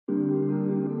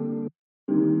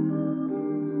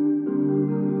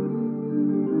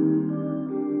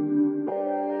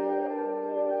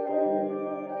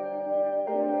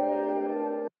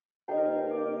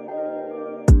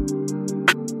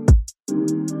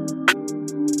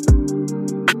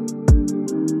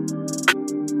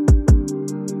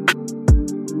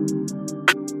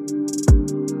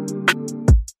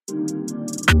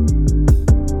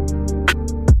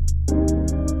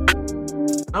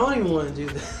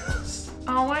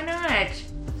much.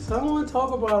 So I don't want to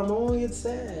talk about him. I want to get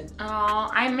sad. Oh,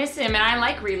 I miss him, and I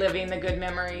like reliving the good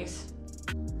memories.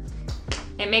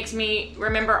 It makes me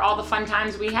remember all the fun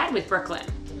times we had with Brooklyn.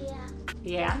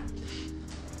 Yeah?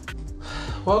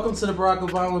 Welcome to the Barack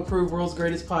Obama Approved World's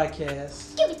Greatest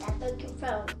Podcast. Give me that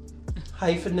microphone.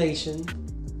 Hyphenation.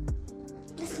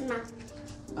 This is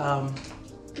mine.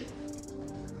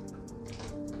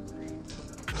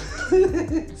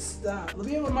 Stop. Let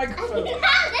me have a microphone. This is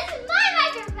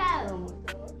my microphone. Oh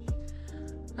my gosh.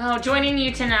 Oh, joining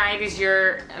you tonight is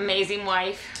your amazing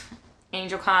wife,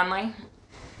 Angel Conley.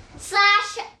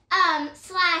 Slash.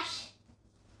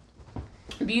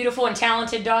 Beautiful and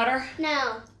talented daughter.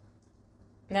 No.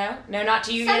 No, not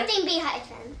to you yet. Something B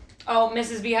hyphen. Oh,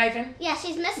 Mrs. B hyphen. Yeah,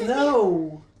 she's Mrs.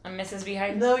 No. I'm Mrs. B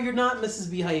hyphen. No, you're not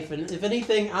Mrs. B hyphen. If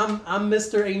anything, I'm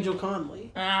Mr. Angel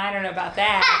Conley. I don't know about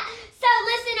that. So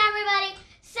listen, everybody.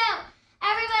 So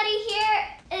everybody here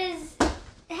is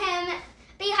him,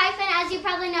 B hyphen, as you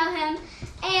probably know him,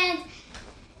 and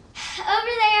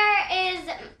over there is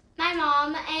my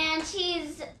mom, and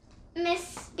she's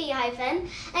Miss B hyphen, and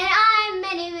I'm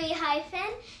Minnie B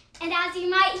hyphen, and as you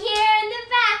might hear in the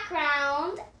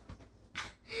background,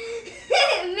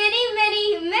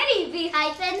 Minnie B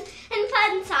hyphen, and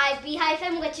Fun Size B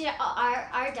hyphen, which are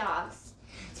our dogs.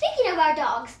 Speaking of our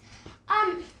dogs,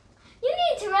 you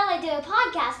need to really do a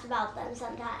podcast about them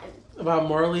sometime. About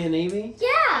Marley and Evie?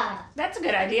 Yeah. That's a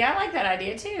good idea. I like that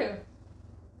idea too.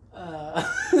 Uh,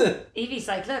 Evie's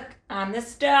like, look, I'm the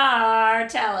star.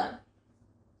 Tell him.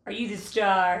 Are you the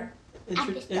star?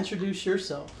 introduce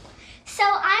yourself. So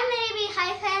I'm Minnie B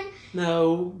hyphen.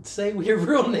 No, say your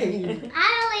real name.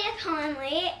 I'm Aaliyah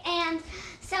Conley, and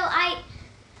so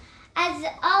as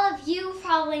all of you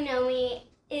probably know me,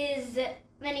 is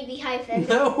Minnie B hyphen.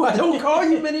 No, I don't call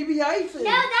you Minnie B hyphen. No,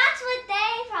 that's what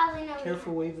they probably know me.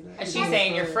 Careful waving that. She's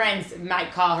saying your friends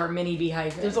might call her Minnie B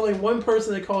hyphen. There's only one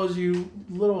person that calls you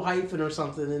little hyphen or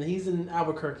something, and he's in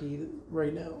Albuquerque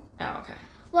right now. Oh, okay.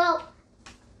 Well,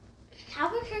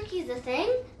 Albuquerque's a thing.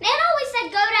 Nan always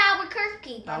said go to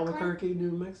Albuquerque. Brooklyn. Albuquerque,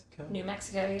 New Mexico. New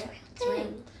Mexico, yeah.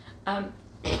 Thing.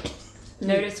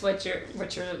 Notice what your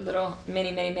little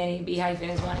mini B hyphen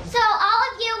is wanting. So all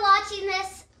of you watching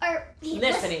this or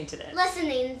Listening to this.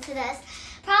 listening to this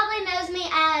probably knows me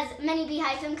as Minnie B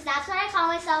hyphen because that's what I call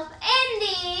myself in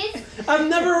these. I've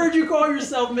never heard you call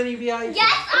yourself Minnie B hyphen.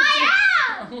 Yes, I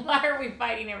am. Why are we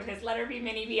fighting over this? Let her be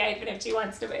Minnie B hyphen if she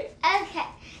wants to be. Okay,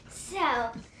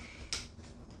 so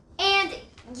and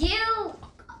you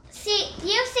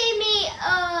see me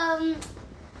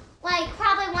like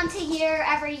probably once a year,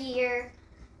 every year.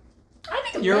 I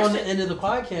think You're on the end of the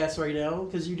podcast right now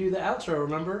because you do the outro,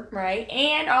 remember? Right,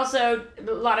 and also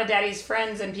a lot of Daddy's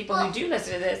friends and people who do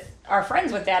listen to this are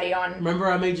friends with Daddy on. Remember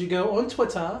I made you go on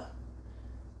Twitter?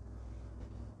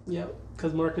 Yep,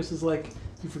 because Marcus is like,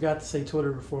 you forgot to say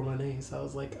Twitter before my name, so I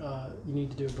was like, you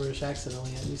need to do a British accent on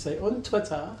it. You say on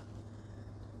Twitter.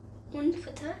 On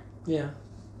Twitter? Yeah.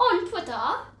 On Twitter?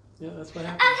 Yeah, that's what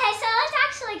happened. Okay, so let's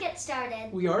actually get started.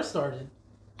 We are started.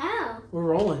 Oh. We're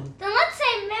rolling. Then let's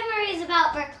say memories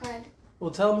about Brooklyn.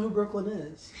 Well, tell them who Brooklyn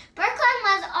is. Brooklyn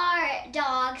was our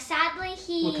dog. Sadly,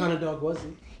 What kind of dog was he?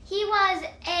 he was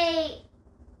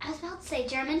I was about to say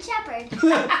German Shepherd.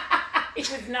 He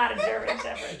was not a German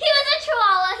Shepherd. He was a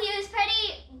Chihuahua. He was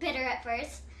pretty bitter at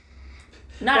first.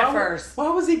 Not at first. Why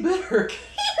was he bitter? He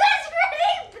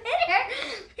was pretty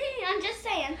bitter. I'm just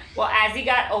saying. Well, as he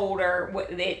got older,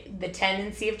 the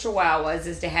tendency of Chihuahuas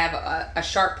is to have a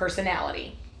sharp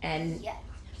personality. And Yeah.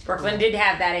 Brooklyn did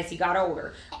have that as he got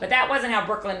older. But that wasn't how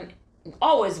Brooklyn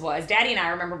always was. Daddy and I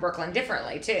remember Brooklyn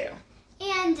differently, too.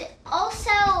 And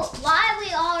also, why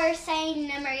we all are saying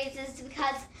memories is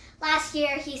because last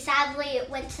year he sadly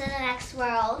went to the next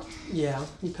world. Yeah,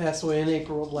 he passed away in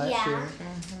April of last Yeah. year.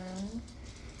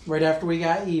 Right after we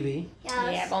got Evie,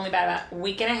 Yeah, only about a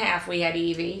week and a half we had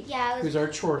Evie. Yeah, it was, who's our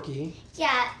Chorky.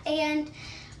 yeah, and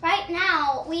right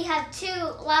now we have two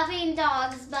loving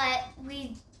dogs, but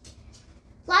we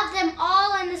love them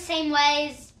all in the same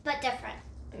ways, but different.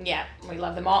 Yeah, we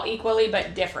love them all equally,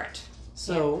 but different.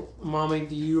 So, Mommy,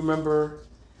 do you remember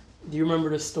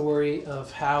the story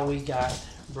of how we got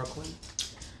Brooklyn?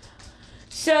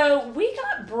 So we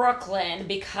got Brooklyn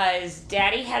because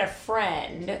Daddy had a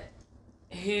friend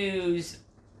whose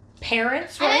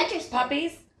parents were I'm interested.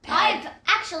 puppies. I've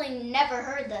actually never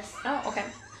heard this. Oh, okay.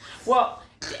 Well,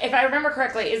 if I remember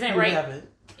correctly, isn't it We right? haven't.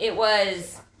 It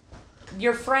was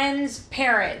your friend's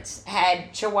parents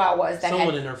had Chihuahuas that Someone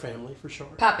had in our family, for sure.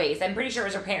 puppies. I'm pretty sure it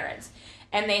was her parents.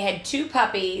 And they had two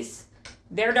puppies.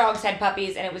 Their dogs had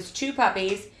puppies, and it was two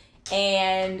puppies.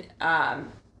 And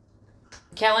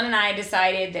Kellen and I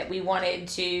decided that we wanted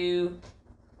to.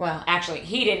 Well, actually,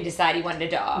 he didn't decide he wanted a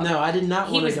dog. No, I did not want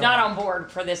a dog. He was not on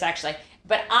board for this, actually.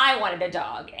 But I wanted a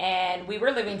dog, and we were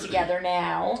living together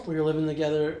now. We were living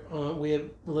together. We're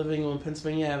living on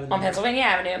Pennsylvania Avenue. On Pennsylvania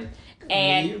Avenue.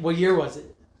 And what year was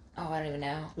it? Oh, I don't even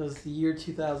know. It was the year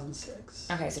 2006.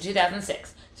 Okay, so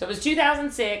 2006. So it was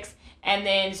 2006, and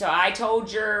then so you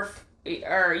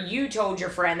told your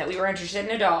friend that we were interested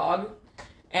in a dog,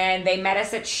 and they met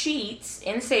us at Sheetz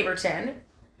in Saberton,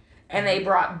 and they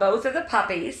brought both of the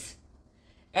puppies,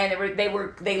 and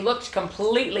they looked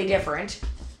completely different.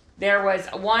 There was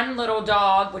one little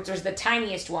dog, which was the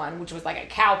tiniest one, which was like a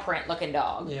cow print looking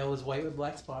dog. Yeah, it was white with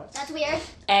black spots. That's weird.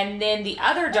 And then the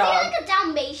other dog. Was it like a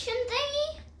Dalmatian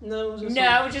thingy? No, it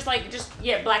was just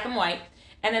black and white.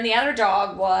 And then the other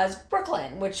dog was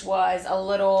Brooklyn, which was a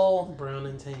little brown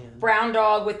and tan. Brown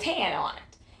dog with tan on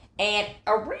it. And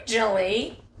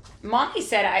originally, Mommy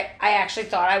said I actually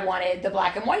thought I wanted the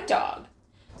black and white dog.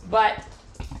 But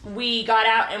we got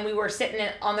out and we were sitting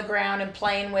on the ground and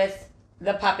playing with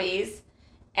the puppies,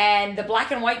 and the black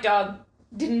and white dog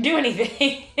didn't do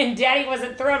anything, and Daddy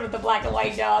wasn't thrilled with the black and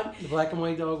white dog. The black and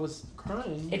white dog was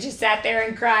crying. It just sat there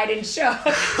and cried and shook.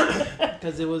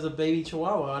 Because it was a baby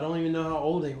Chihuahua. I don't even know how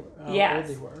old they were.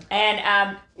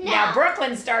 And now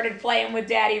Brooklyn started playing with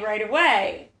Daddy right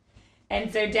away,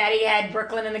 and so Daddy had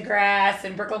Brooklyn in the grass,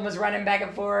 and Brooklyn was running back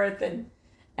and forth, and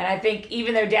I think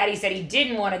even though Daddy said he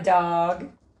didn't want a dog,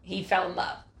 he fell in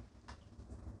love.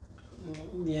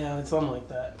 Yeah, it's something like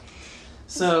that.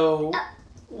 So,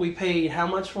 we paid how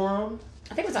much for them?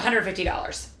 I think it was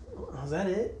 $150. Was that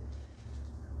it?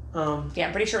 Yeah,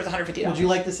 I'm pretty sure it was $150. Would you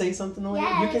like to say something, Aaliyah?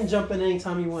 Yes. You can jump in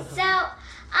anytime you want. So,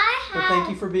 Well, thank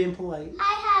you for being polite.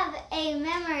 I have a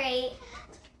memory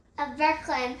of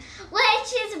Brooklyn,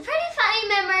 which is a pretty funny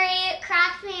memory. It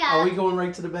cracked me up. Are we going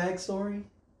right to the bag story?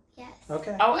 Yes.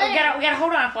 Okay. Oh, we gotta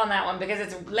hold off on that one because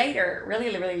it's later,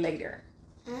 really, really later.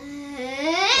 Go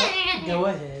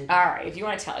ahead. All right, if you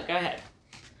want to tell it, go ahead.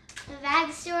 The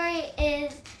bag story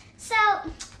is, so,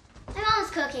 my mom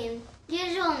was cooking,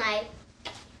 usual night.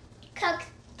 Cook.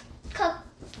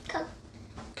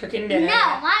 Cooking dinner.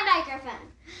 No, my microphone.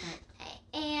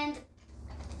 And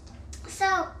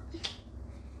so,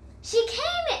 she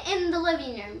came in the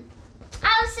living room.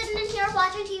 I was sitting in here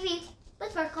watching TV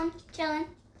with Brooklyn, chilling.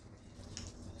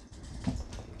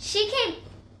 She came in.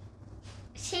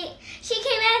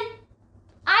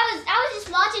 I was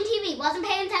just watching TV, wasn't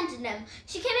paying attention to him.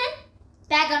 She came in,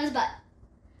 bag on his butt.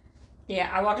 Yeah,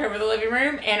 I walked over to the living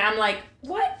room and I'm like,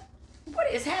 what?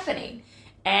 What is happening?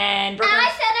 And Brooklyn, I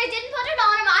said I didn't put it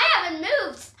on him. I haven't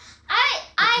moved.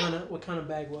 What kind of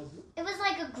bag was it? It was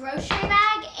like a grocery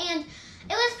bag, and it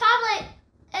was probably,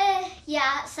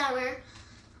 summer.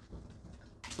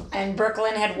 And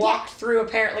Brooklyn had walked through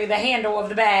apparently the handle of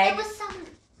the bag. It was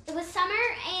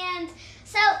summer, and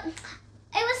so it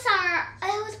was summer.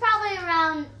 It was probably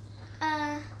around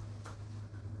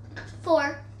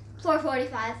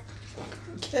 4:45.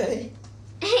 Okay.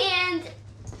 And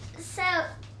so,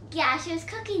 yeah, she was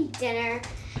cooking dinner.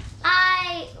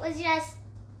 I was just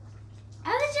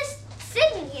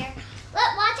sitting here,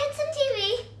 watching some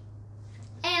TV,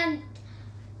 and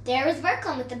there was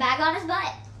Brooklyn with the bag on his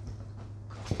butt.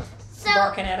 So,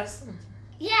 Barking at us.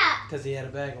 yeah. Because he had a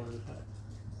bag on his butt.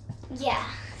 Yeah.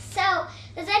 So,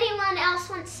 does anyone else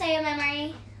want to say a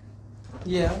memory?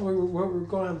 Yeah, we're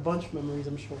going to have a bunch of memories,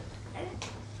 I'm sure.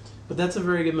 But that's a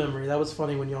very good memory. That was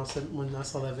funny when I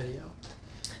saw that video.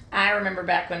 I remember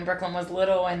back when Brooklyn was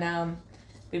little and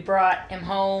we brought him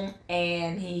home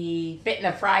and he fit in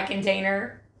a fry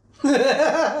container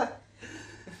from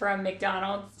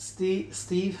McDonald's.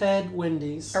 Steve had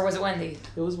Wendy's. Or was it Wendy's?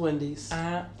 It was Wendy's.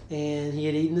 Uh-huh. And he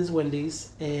had eaten his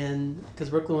Wendy's, and because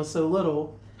Brooklyn was so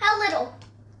little. How little?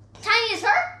 Tiny as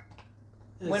her?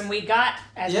 When we got...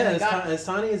 as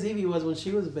tiny as Evie was when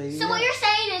she was a baby. So what you're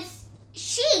saying is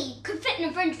she could fit in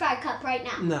a French fry cup right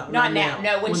now? No, not now.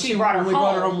 No, when she brought her home. When we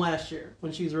brought her home last year,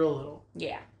 when she was real little.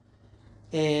 Yeah.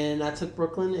 And I took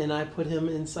Brooklyn and I put him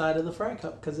inside of the fry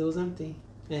cup because it was empty,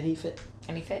 and he fit.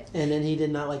 And then he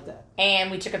did not like that.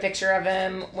 And we took a picture of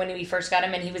him when we first got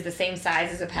him, and he was the same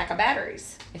size as a pack of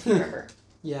batteries, if you remember.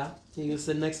 Yeah, he was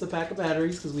sitting next to a pack of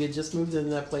batteries because we had just moved into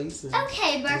that place.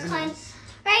 Okay, Brooklyn. Nice.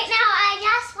 Right now, I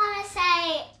just want to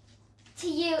say to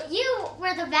you, you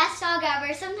were the best dog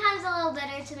ever. Sometimes a little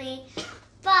bitter to me,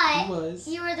 but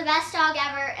you were the best dog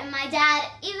ever. And my dad,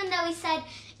 even though he said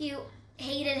you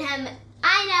hated him,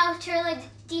 I know truly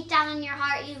deep down in your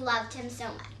heart you loved him so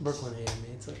much. Brooklyn hated me.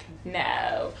 It's okay.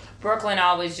 No. Brooklyn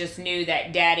always just knew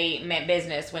that Daddy meant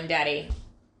business when Daddy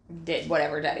did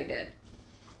whatever Daddy did.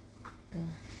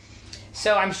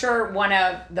 So I'm sure one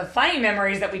of the funny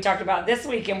memories that we talked about this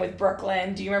weekend with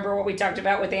Brooklyn, do you remember what we talked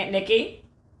about with Aunt Nikki?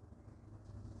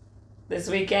 This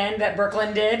weekend that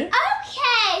Brooklyn did?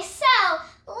 Okay, so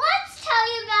let's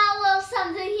tell you about a little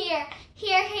something here.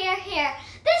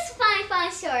 This is a funny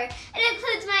story. It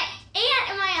includes my aunt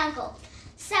and my uncle.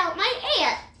 So my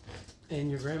aunt.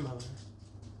 And your grandmother.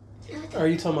 Or are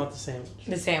you talking about the sandwich?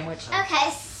 The sandwich.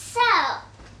 Okay, so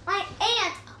my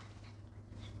aunt,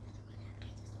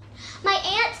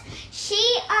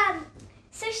 she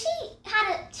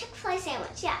had a Chick-fil-A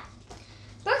sandwich, yeah.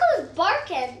 Brooklyn was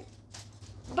barking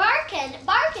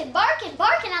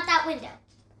out that window.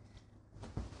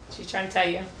 She's trying to tell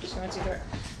you. She wants you to her.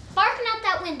 Barking out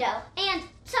that window. And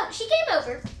so she came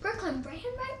over. Brooklyn ran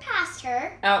right past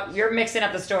her. Oh, you're mixing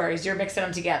up the stories. You're mixing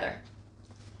them together.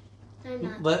 No,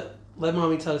 I'm not. Let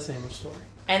Mommy tell the sandwich story.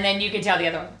 And then you can tell the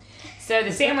other one. So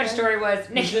the sandwich story was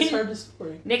Nikki. You just heard the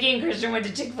story. Nikki and Christian went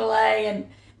to Chick-fil-A, and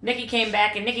Nikki came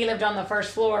back, and Nikki lived on the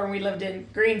first floor, and we lived in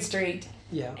Green Street.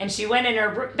 Yeah. And she went in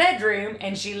her bedroom,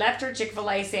 and she left her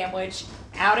Chick-fil-A sandwich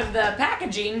out of the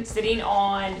packaging, sitting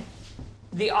on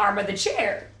the arm of the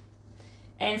chair.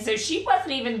 And so she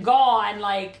wasn't even gone,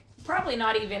 like, probably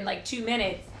not even, 2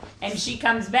 minutes. And she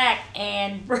comes back,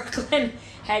 and Brooklyn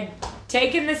had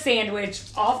taken the sandwich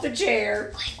off the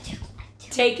chair,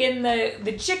 taken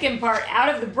the chicken part out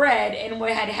of the bread, and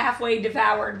had halfway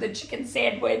devoured the chicken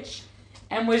sandwich,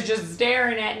 and was just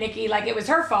staring at Nikki like it was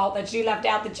her fault that she left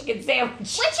out the chicken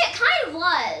sandwich. Which it kind of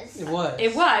was. It was.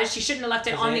 It was. She shouldn't have left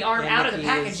it on the arm out of the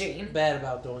packaging. Bad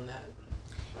about doing that.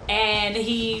 And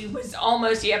he was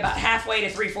almost, about halfway to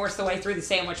 3/4 the way through the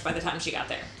sandwich by the time she got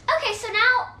there. Okay, so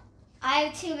now I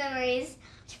have two memories,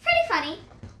 which are pretty funny.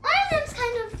 One of them's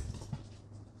kind of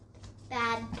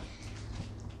bad.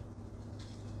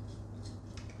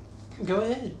 Go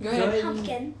ahead.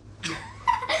 Pumpkin. One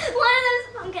of them's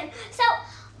pumpkin. So,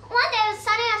 one day, it was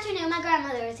Sunday afternoon, my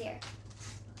grandmother was here.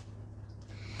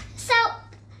 So,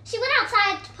 she went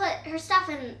outside to put her stuff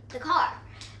in the car.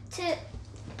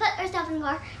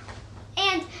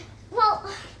 And, well,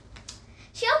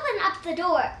 she opened up the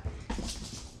door.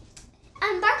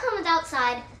 And Barkley was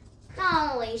outside, not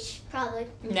on a leash, probably.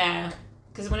 No,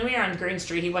 because when we were on Green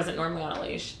Street, he wasn't normally on a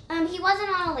leash. He wasn't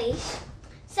on a leash.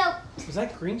 So, was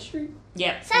that Green Street?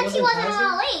 Yep. Since he wasn't on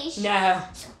a leash. No.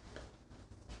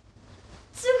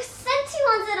 So since he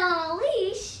wasn't on a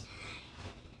leash,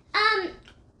 my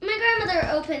grandmother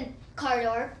opened car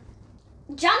door,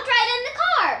 jumped right in the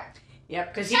car.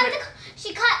 Yep, because she shut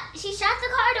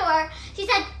the car door. She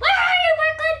said, "Where are you,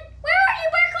 Brooklyn? Where are you,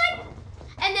 Brooklyn?"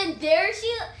 And then there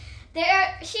she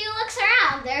looks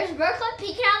around. There's Brooklyn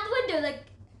peeking out the window like,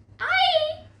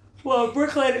 "Hi." Well,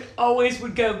 Brooklyn always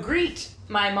would go greet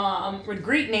my mom, would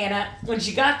greet Nana when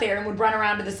she got there, and would run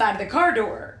around to the side of the car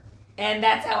door. And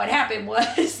that's how it happened,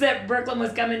 was that Brooklyn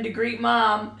was coming to greet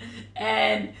Mom,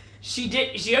 and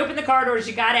she opened the car door,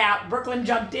 she got out, Brooklyn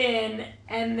jumped in,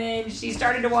 and then she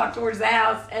started to walk towards the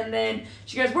house, and then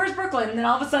she goes, "Where's Brooklyn?" And then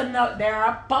all of a sudden, there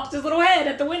up popped his little head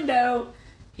at the window.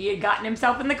 He had gotten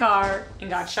himself in the car and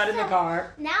got shut in the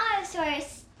car. Now I have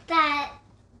stories that...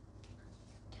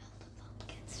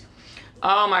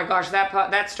 Oh my gosh,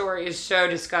 that story is so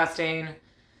disgusting.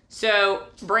 So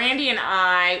Brandy and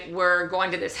I were going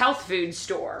to this health food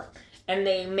store, and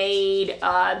they made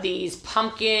these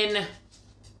pumpkin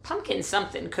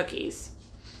something cookies,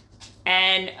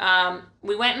 and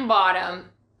we went and bought them,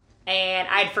 and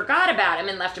I'd forgot about them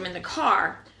and left them in the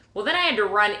car. Well, then I had to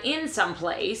run in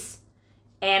someplace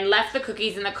and left the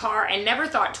cookies in the car and never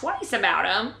thought twice about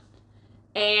them.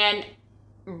 And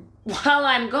while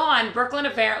I'm gone, Brooklyn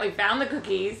apparently found the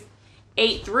cookies,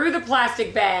 ate through the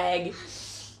plastic bag,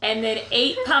 and then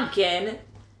ate pumpkin,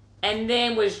 and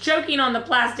then was choking on the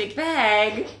plastic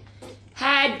bag,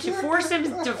 had to force him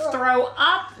to throw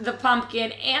up the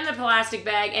pumpkin and the plastic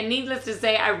bag, and needless to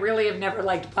say, I really have never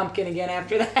liked pumpkin again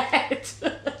after that.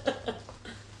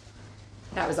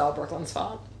 That was all Brooklyn's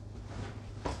fault.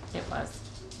 It was.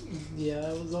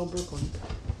 Yeah, it was all Brooklyn.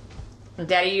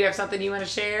 Daddy, you have something you want to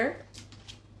share?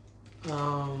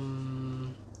 I'll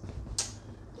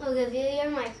give you your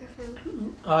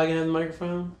microphone. Oh, I can have the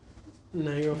microphone?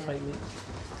 No, you're gonna fight me.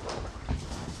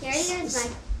 Here you go,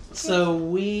 Mike. So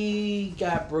we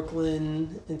got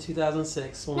Brooklyn in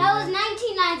 2006. No, it was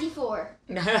 1994.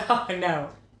 No.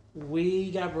 We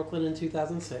got Brooklyn in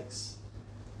 2006.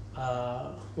 We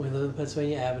lived on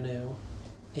Pennsylvania Avenue,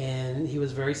 and he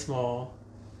was very small,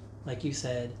 like you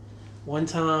said. One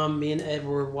time, me and Ed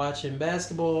were watching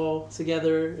basketball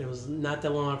together. It was not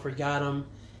that long after he got him.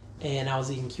 And I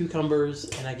was eating cucumbers,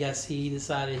 and I guess he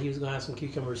decided he was going to have some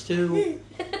cucumbers too.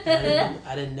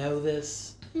 I didn't know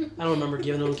this. I don't remember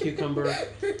giving him a cucumber.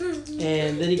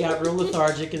 And then he got real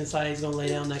lethargic and decided he's going to lay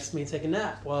down next to me and take a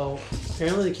nap. Well,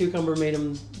 apparently the cucumber made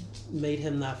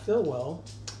him not feel well.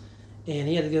 And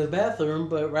he had to go to the bathroom,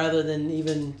 but rather than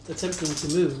even attempting to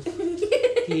move,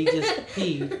 he just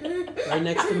peed right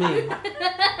next to me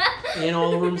and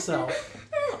all over himself.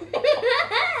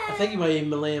 I think he might even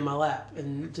been laying in my lap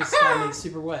and just got me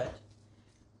super wet.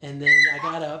 And then I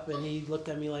got up and he looked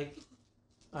at me like,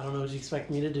 I don't know what you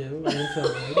expect me to do. I didn't feel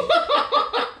good.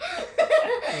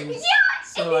 And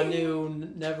so I knew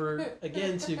never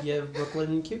again to give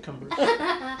Brooklyn cucumbers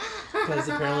because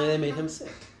apparently they made him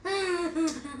sick.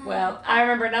 Well, I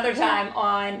remember another time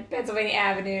on Pennsylvania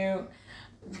Avenue,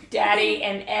 Daddy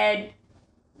and Ed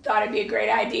thought it'd be a great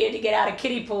idea to get out a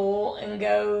kiddie pool and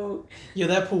go Yeah,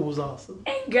 that pool was awesome.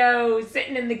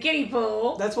 sitting in the kiddie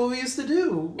pool. That's what we used to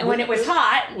do. And when it was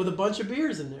hot, with a bunch of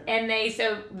beers in there. and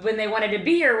when they wanted a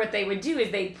beer, what they would do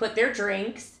is they'd put their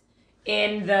drinks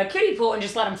in the kiddie pool and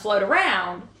just let them float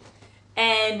around,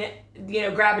 and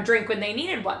grab a drink when they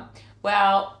needed one.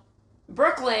 Well,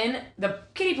 Brooklyn, the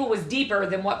kiddie pool was deeper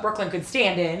than what Brooklyn could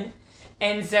stand in.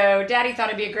 And so Daddy thought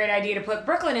it'd be a great idea to put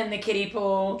Brooklyn in the kiddie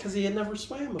pool. Because he had never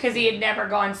swam. Because he had never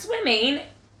gone swimming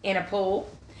in a pool.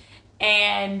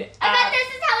 And I bet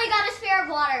this is how he got his fear of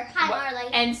water. Hi,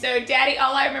 Marley. And so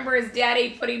all I remember is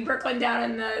Daddy putting Brooklyn down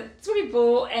in the swimming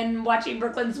pool and watching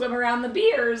Brooklyn swim around the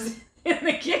beers in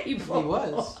the kiddie pool. He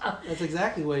was. That's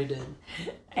exactly what he did.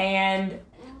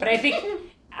 But I think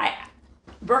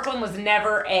Brooklyn was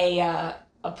never a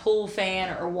pool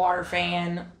fan or a water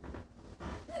fan.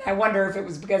 I wonder if it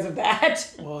was because of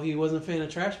that. Well, he wasn't a fan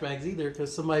of trash bags either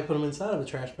because somebody put him inside of a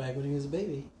trash bag when he was a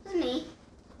baby. It was me.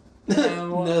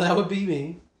 No. No, that would be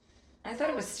me. I thought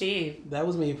it was Steve. That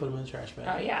was me who put him in a trash bag.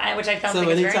 Oh yeah, which I thought. So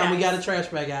was very anytime we nice. got a trash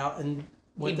bag out and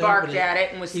He barked at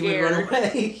it and was he scared. would run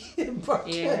away and bark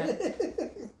Yeah. at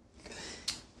it.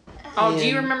 Oh, do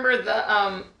you And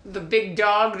remember the big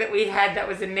dog that we had that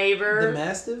was a neighbor? the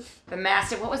Mastiff? The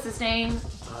Mastiff. What was his name?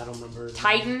 I don't remember.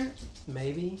 Titan.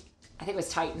 Maybe. I think it was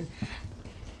Titan.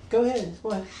 Go ahead.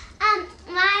 What?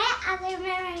 My other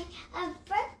memory of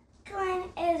Brooklyn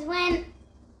is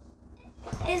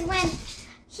when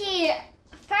he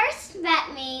first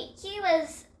met me. He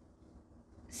was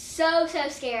so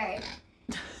scared.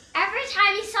 Every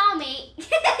time he saw me,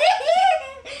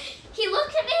 he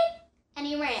looked at me and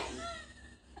he ran.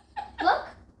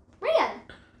 Ran.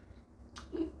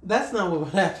 That's not what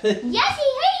would happen. Yes,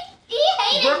 he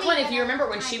hated Brooklyn, me. if you remember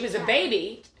when she was a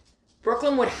baby,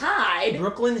 Brooklyn would hide.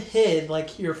 Brooklyn hid like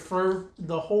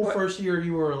the whole first year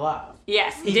you were alive.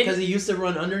 Yes, Because he used to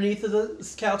run underneath of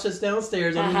the couch that's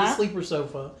downstairs, underneath the sleeper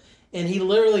sofa. And he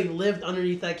literally lived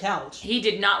underneath that couch. He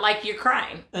did not like you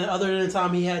crying. And other than the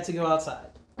time he had to go outside.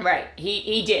 Right,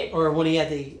 he did. Or when he had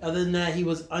to eat. Other than that, he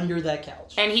was under that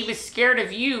couch. And he was scared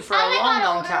of you for As a I long, got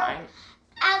long older- time.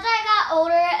 As I got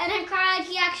older and I cried,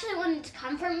 he actually wanted to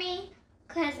comfort me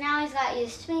because now he's got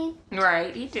used to me.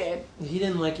 Right, he did. He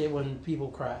didn't like it when people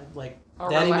cried. Like, Or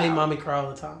Daddy were made loud. Mommy cry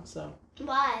all the time, so.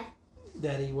 Why?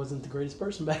 Daddy wasn't the greatest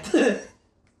person back then.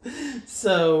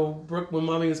 So, when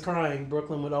Mommy was crying,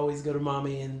 Brooklyn would always go to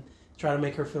Mommy and try to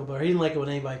make her feel better. He didn't like it when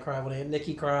anybody cried. When Aunt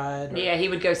Nikki cried. Or, Yeah, he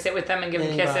would go sit with them and give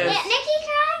them Anybody. kisses. Yeah, Nikki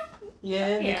cried?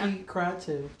 Yeah, Yeah. Nikki cried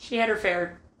too. She had her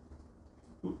fair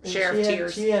And share of she had-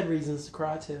 tears. She had reasons to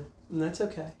cry too. And that's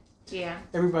okay. Yeah,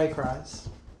 Everybody cries.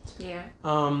 yeah.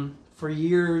 For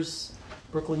years,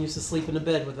 Brooklyn used to sleep in the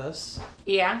bed with us.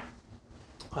 Yeah.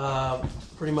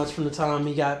 Pretty much from the time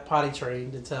he got house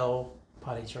trained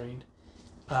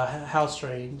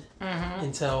Mm-hmm.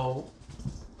 until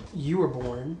you were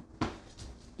born,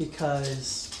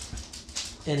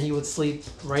 and he would sleep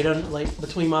right on, like,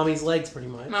 between Mommy's legs pretty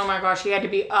much. Oh my gosh, he had to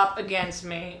be up against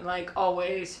me, like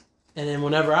always. And then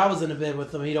whenever I was in the bed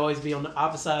with him, he'd always be on the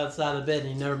opposite side of the bed and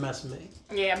he'd never mess with me.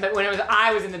 Yeah, but when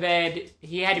I was in the bed,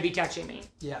 he had to be touching me.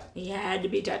 Yeah. He had to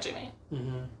be touching me.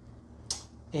 Mm-hmm.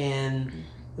 And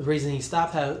the reason he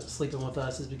stopped sleeping with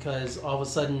us is because all of a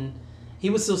sudden he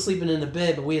was still sleeping in the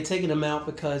bed, but we had taken him out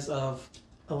because of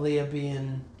Aaliyah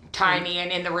being Tiny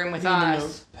and in the room with being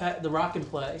us. in the rock and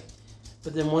play.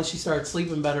 But then once she started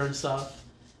sleeping better and stuff,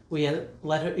 we had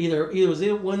let her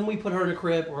either when we put her in a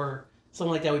crib or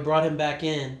something like that, we brought him back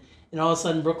in, and all of a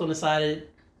sudden Brooklyn decided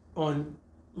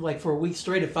for a week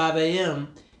straight at 5 a.m.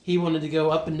 he wanted to go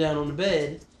up and down on the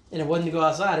bed, and it wasn't to go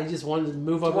outside. He just wanted to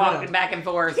move up Walking around. back and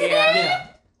forth, yeah. Yeah,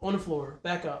 on the floor,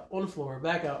 back up, on the floor,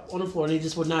 back up, on the floor, and he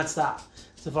just would not stop.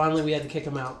 So finally we had to kick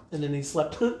him out, and then he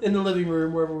slept in the living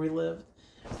room wherever we lived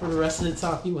for the rest of the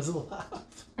time he was alive.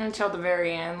 Until the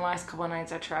very end. Last couple of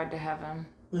nights I tried to have him.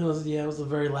 It was the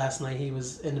very last night he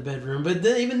was in the bedroom. But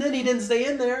then, even then, he didn't stay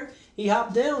in there. he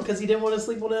hopped down because he didn't want to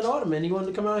sleep on that ottoman. He wanted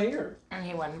to come out here. And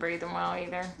he wasn't breathing well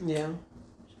either. Yeah.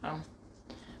 So,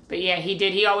 but yeah, he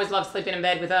did. He always loved sleeping in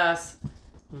bed with us,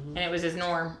 Mm-hmm. and it was his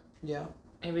norm. Yeah.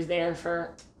 He was there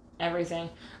for everything.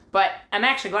 But I'm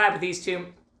actually glad with these two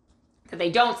that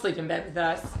they don't sleep in bed with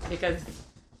us, because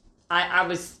I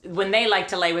was, when they like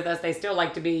to lay with us, they still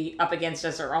like to be up against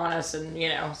us or on us,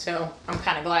 and so I'm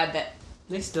kind of glad that.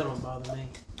 They still don't bother me.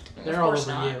 Of They're all course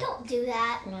over not. you. Don't do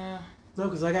that. Yeah. No,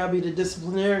 because I gotta be the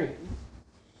disciplinarian.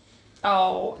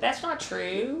 Oh, that's not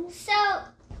true. So,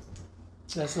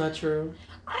 That's not true.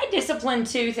 I discipline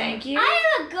too, thank you. I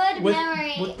have a good With,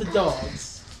 memory with the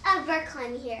dogs. of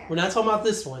Brooklyn here. We're not talking about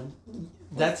this one.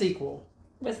 That's equal.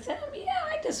 With them, yeah,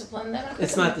 I discipline them. I put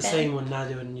It's them not in the bed. same when I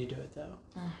do it and you do it, though.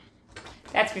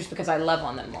 That's just because I love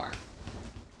on them more.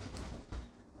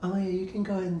 Oh, yeah, you can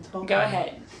go ahead and talk. Go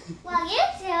ahead. Well, you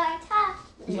two are tough.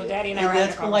 Well, Daddy and I And were having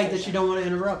that's a polite that you conversation. don't want to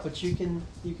interrupt, but you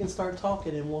can start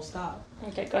talking and we'll stop.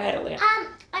 Okay, go ahead, Aaliyah.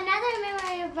 Another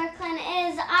memory of Brooklyn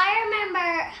is I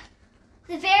remember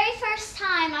the very first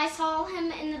time I saw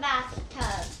him in the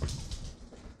bathtub.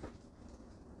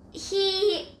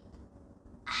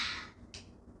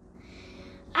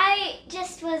 I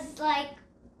just was like,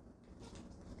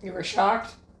 You were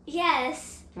shocked?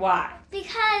 yes, Why?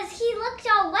 because he looked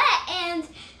all wet, and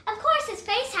of course his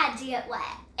face had to get wet,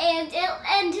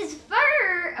 and his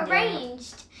fur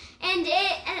arranged, and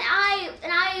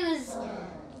I was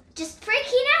just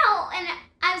freaking out, and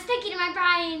I was thinking in my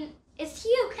brain, is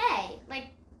he okay? Like,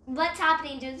 what's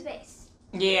happening to his face?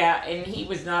 Yeah, and he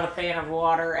was not a fan of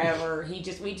water ever. We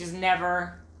just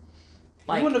never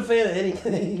He wasn't a fan of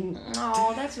anything.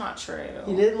 Oh, that's not true.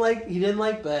 He didn't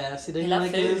like baths. He didn't He loved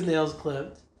like getting his food. nails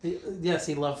clipped. Yes,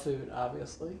 he loved food,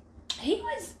 obviously. He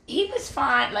was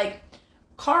fine. Like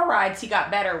car rides, he got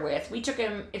better with. We took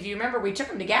him. If you remember, we took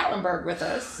him to Gatlinburg with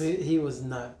us. He was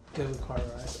not good with car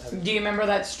rides. Ever. Do you remember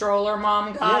that stroller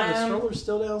Mom got Yeah, the him? stroller's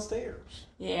still downstairs.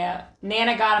 Yeah,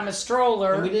 Nana got him a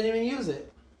stroller. And we didn't even use it.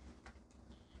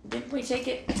 Didn't we take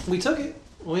it? We took it.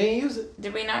 We didn't use it.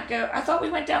 Did we not go? I thought we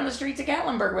went down the streets of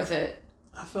Gatlinburg with it.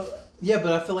 But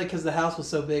I feel like because the house was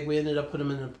so big, we ended up putting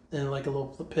him in like a little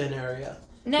pen area.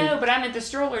 No, but I meant the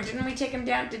stroller. Didn't we take him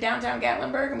down to downtown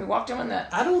Gatlinburg and we walked him in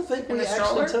the? I don't think In we the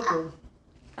actually stroller? took him.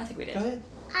 I think we did. Go ahead.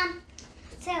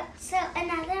 So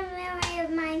another memory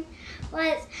of mine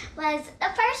was the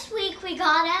first week we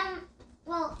got him.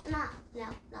 Well,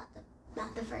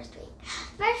 not the first week.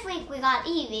 First week we got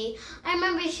Evie. I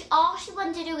remember all she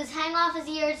wanted to do was hang off his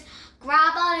ears,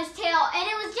 grab on his tail, and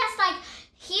it was just like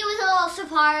he was a little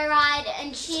safari ride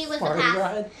and she was a Party passenger.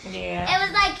 ride. Yeah. It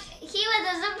was like he was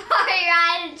a safari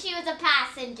ride and she was a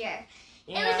passenger.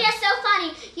 It was just so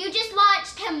funny. You just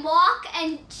watched him walk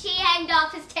and she hanged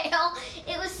off his tail.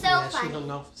 It was so Yeah, funny. she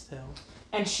hung off his tail.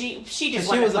 And she just Because she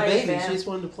wanted was to a play with baby. him. She just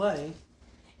wanted to play.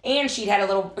 And she'd had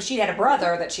a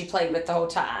brother that she played with the whole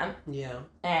time. Yeah.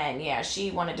 And yeah,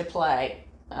 she wanted to play.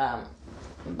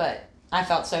 But I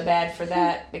felt so bad for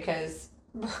that because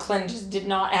Brooklyn just did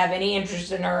not have any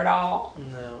interest in her at all.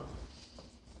 No.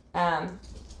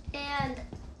 And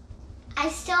I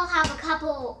still have a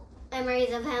couple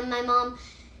memories of him. My mom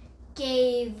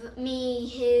gave me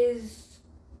his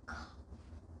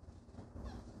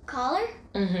collar.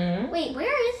 Mm-hmm. Wait,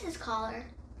 where is his collar?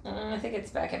 I think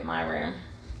it's back in my room.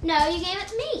 No, you gave it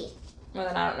to me. Well,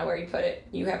 then I don't know where you put it.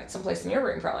 You have it someplace in your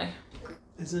room, probably.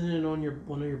 Isn't it on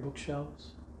one of your bookshelves?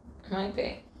 Might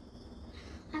be.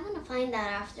 I want to find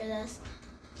that after this.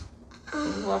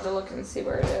 We'll have to look and see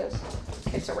where it is.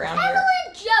 It's around here.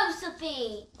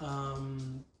 Evelyn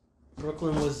Josephine.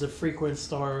 Brooklyn was the frequent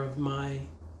star of my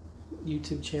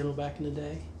YouTube channel back in the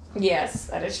day. Yes,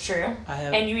 that is true. I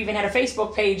have. And you even had a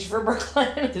Facebook page for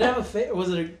Brooklyn. Did I have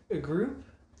was it a group?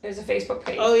 There's a Facebook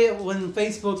page. Oh yeah, when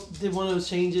Facebook did one of those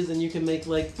changes and you can make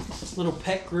like little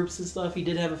pet groups and stuff, he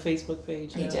did have a Facebook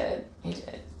page. He Yeah. did. He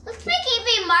did. Let's make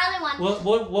Evie Marley one.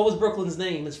 What was Brooklyn's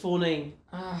name? His full name?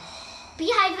 B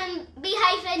hyphen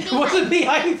What's it? B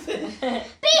hyphen.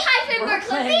 B hyphen Brooklyn.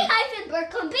 Brooklyn. B hyphen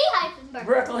Brooklyn. B hyphen Brooklyn.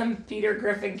 Brooklyn Peter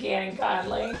Griffin Cannon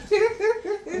Conley.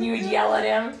 And you would yell at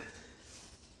him.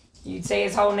 You'd say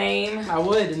his whole name. I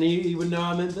would, and he would know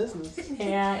I'm in business.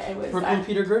 Yeah, it was. Brooklyn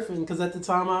Peter Griffin, because at the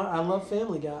time I loved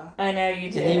Family Guy. I know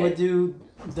you did. And he would do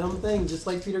dumb things just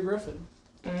like Peter Griffin.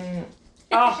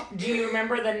 Oh, do you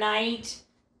remember the night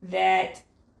that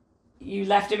you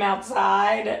left him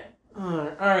outside? All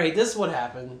right, this is what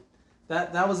happened.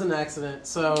 That was an accident.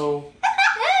 So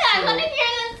I want to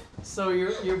hear this. so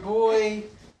your boy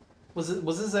was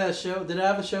this at a show? Did I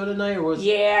have a show tonight or was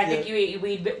Yeah, I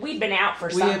think we'd been out for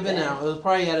we something. had been out. It was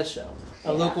probably at a show,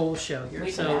 a Yeah. local show here.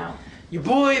 We'd So been out. your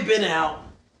boy had been out,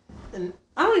 and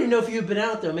I don't even know if you had been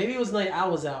out though. Maybe it was the night I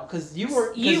was out because you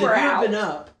were. You if were you had out. been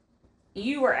up.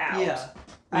 You were out. Yeah.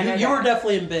 I know You were that.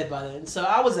 definitely in bed by then. So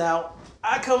I was out.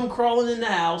 I come crawling in the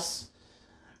house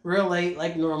real late,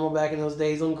 like normal back in those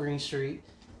days on Green Street.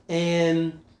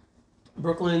 And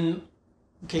Brooklyn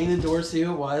came to the door to see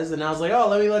who it was. And I was like, oh,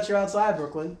 let me let you outside,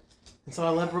 Brooklyn. And so I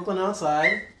let Brooklyn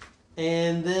outside.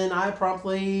 And then I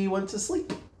promptly went to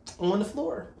sleep on the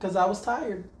floor because I was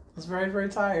tired. I was very, very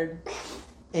tired.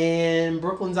 And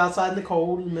Brooklyn's outside in the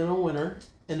cold in the middle of winter,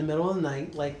 in the middle of the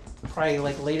night, like probably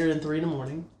like later than 3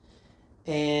 a.m.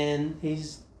 And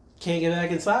he's can't get back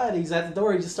inside. He's at the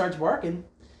door. He just starts barking.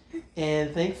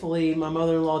 And thankfully, my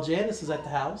mother-in-law Janice is at the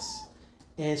house.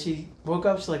 And she woke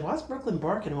up. She's like, "Why's Brooklyn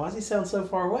barking? Why does he sound so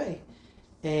far away?"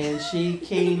 And she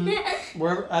came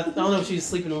wherever. I don't know if she was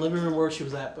sleeping in the living room or where she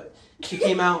was at, but she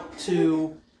came out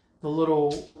to the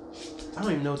little. I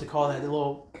don't even know what to call that. The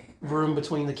little room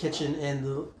between the kitchen and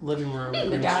the living room.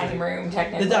 The dining room,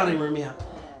 technically. The dining room, yeah.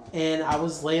 And I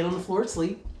was laying on the floor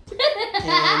asleep.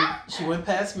 And she went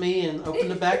past me and opened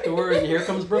the back door, and here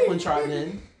comes Brooklyn trotting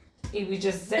in. He was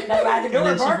just sitting there by the door And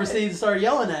then she barking. proceeded to start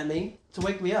yelling at me to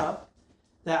wake me up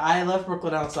that I left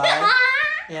Brooklyn outside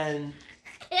and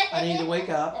I needed to wake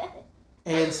up.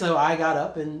 And so I got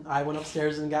up and I went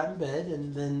upstairs and got in bed,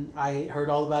 and then I heard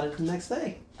all about it the next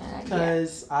day Yeah.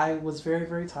 because I was very,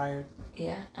 very tired.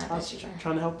 Yeah, I I was bet you were.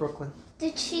 trying to help Brooklyn.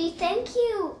 Did she thank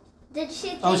you? Did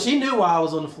she? Oh, she knew why I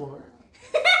was on the floor.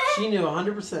 She knew 100%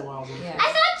 why I was on the floor. Yeah.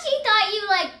 I thought she thought you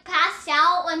like passed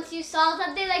out once you saw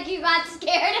something, like you got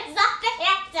scared or something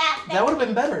like that. That would have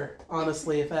been better,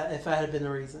 honestly, if that had been the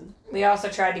reason. We also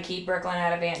tried to keep Brooklyn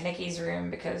out of Aunt Nikki's room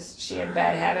because she had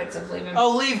bad habits of leaving.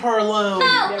 Oh, leave her alone.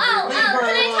 Oh, Leave her can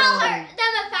I tell alone. her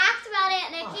them a fact about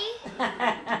Aunt Nikki?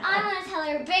 I want to tell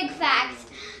her a big fact.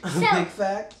 So, Big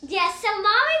fact. yeah, so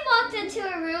Mommy walked into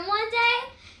her room one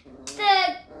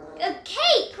day. A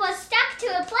cake was stuck to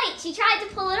a plate. She tried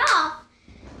to pull it off,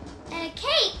 and a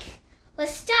cake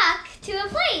was stuck to a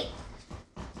plate.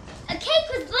 A cake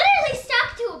was literally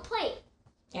stuck to a plate.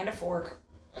 And a fork.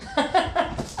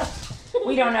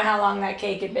 We don't know how long that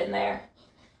cake had been there.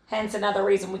 Hence another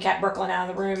reason we kept Brooklyn out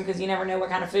of the room because you never know what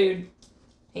kind of food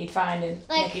he'd find in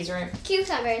Like- Nikki's room.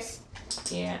 Cucumbers.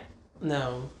 Yeah.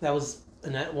 No, that was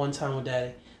in that one time with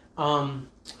Daddy.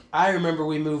 I remember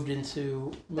we moved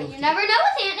into. But you never know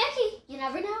with Aunt Nikki. You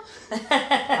never know.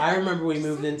 I remember we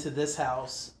moved into this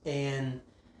house, and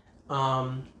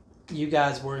you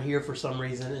guys weren't here for some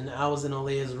reason, and I was in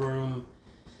Aaliyah's room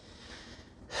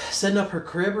setting up her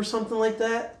crib or something like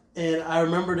that. And I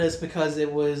remember this because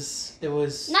it was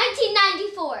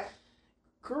 1994.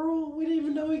 girl, we didn't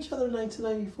even know each other in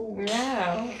 1994.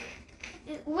 No.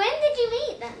 When did you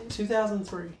meet them?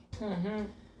 2003.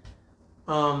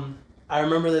 Mm-hmm. I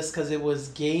remember this because it was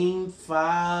Game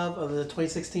 5 of the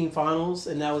 2016 finals,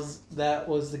 and that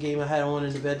was the game I had on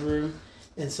in the bedroom.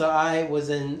 And so I was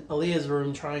in Aaliyah's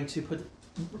room trying to put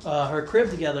her crib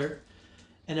together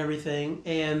and everything.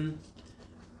 And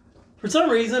for some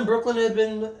reason, Brooklyn had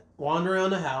been wandering around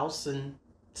the house and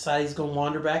decided he's going to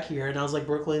wander back here. And I was like,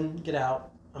 Brooklyn, get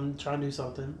out. I'm trying to do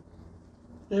something.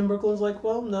 And Brooklyn was like,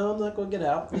 well, no, I'm not going to get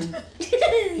out. And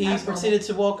he That's proceeded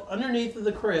to walk underneath of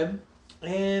the crib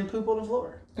and poop on the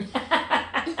floor.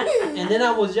 And then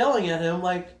I was yelling at him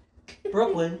like,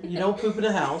 Brooklyn, you don't poop in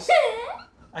the house.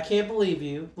 I can't believe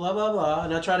you. Blah, blah, blah.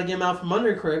 And I tried to get him out from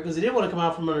under the crib because he didn't want to come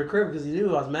out from under the crib because he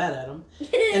knew I was mad at him.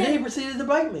 And then he proceeded to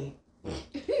bite me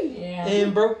Yeah.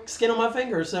 and broke skin on my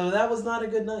finger. So that was not a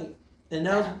good night. And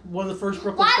that was one of the first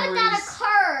Brooklyn Why stories. would that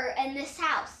occur in this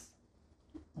house?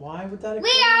 Why would that occur?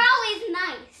 We are always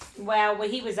nice. Well,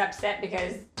 he was upset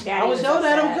because Daddy I was yelling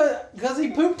at upset. him because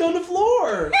he pooped on the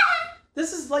floor.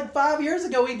 This is like 5 years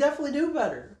ago. He definitely knew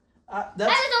better. I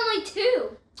was only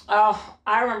 2. Oh,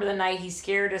 I remember the night he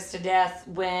scared us to death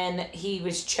when he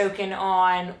was choking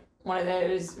on one of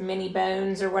those mini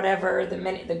bones or whatever,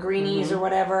 the greenies or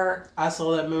whatever, I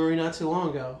saw that memory not too long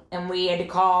ago. and we had to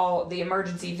call the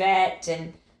emergency vet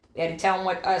and they had to tell him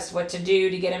what to do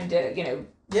to get him to,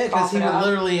 Yeah, because he Cough it up.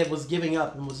 literally was giving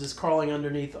up and was just crawling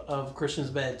underneath of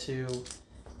Christian's bed to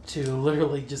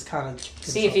literally just kind of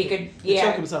see if he could,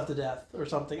 choke himself to death or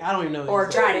something. I don't even know. or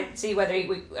exactly. try to see whether he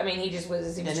would. I mean, he just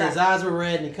was. He was And trying. his eyes were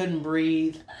red and he couldn't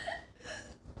breathe.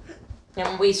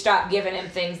 And we stopped giving him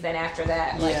things then after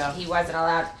that. Like, Yeah. he wasn't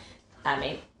allowed. I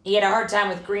mean, he had a hard time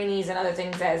with greenies and other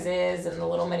things as is and the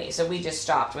little mini. So we just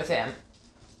stopped with him.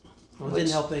 Well, it Which-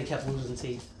 didn't help that he kept losing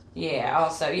teeth. Yeah,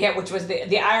 also. Yeah, which was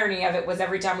the irony of it was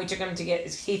every time we took him to get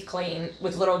his teeth clean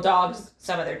with little dogs,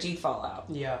 some of their teeth fall out.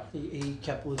 Yeah, he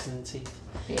kept losing teeth.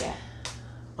 Yeah.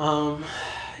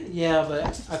 Yeah,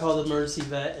 but I called the emergency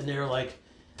vet and they were like,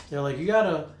 They're like, you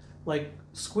gotta like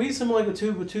squeeze him like a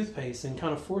tube of toothpaste and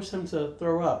kind of force him to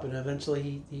throw up, and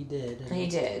eventually he did. And He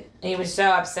did. He was so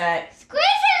upset. Squeeze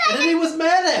it And then he was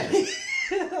mad at me.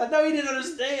 I know he didn't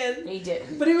understand. He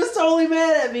didn't. But he was totally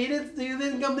mad at me. He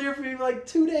didn't come there for me like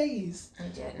 2 days. He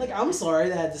didn't. Like, I'm sorry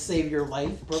that I had to save your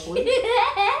life, Brooklyn.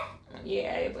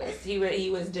 Yeah, it was. He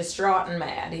was distraught and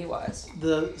mad. He was.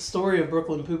 The story of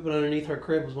Brooklyn pooping underneath her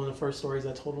crib was one of the first stories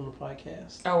I told on the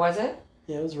podcast. Oh, was it?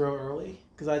 Yeah, it was real early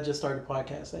because I just started the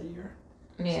podcast that year.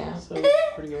 Yeah. So it was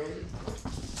pretty early.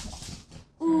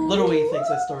 Little Wee thinks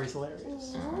that story's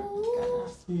hilarious.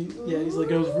 Oh, Yeah, he's like,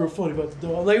 it was real funny about the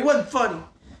dog. I'm like, it wasn't funny.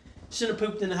 Shouldn't have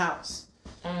pooped in the house.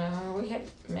 We had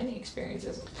many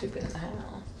experiences with pooping in the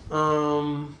house.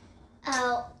 Oh,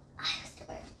 I have a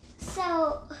story.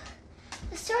 So,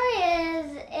 the story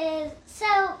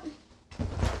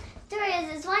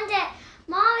is one day,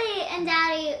 Mommy and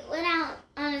Daddy went out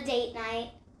on a date night.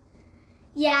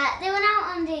 Yeah, they went out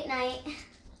on a date night.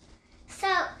 So,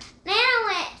 Nana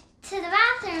went to the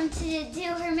bathroom to do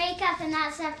her makeup and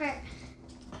that stuff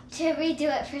to redo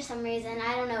it for some reason.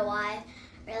 I don't know why,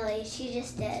 really. She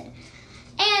just did.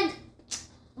 And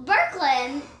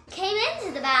Brooklyn came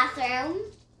into the bathroom.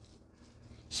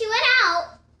 She went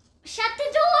out, shut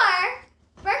the door.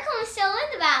 Brooklyn was still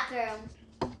in the bathroom.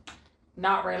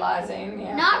 Not realizing.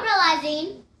 Yeah. Not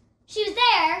realizing she was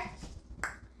there.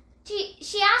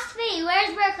 She asked me,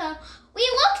 where's Brooklyn? We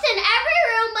looked in every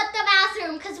room but the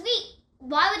bathroom because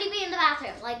why would he be in the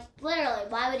bathroom? Like, literally,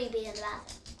 why would he be in the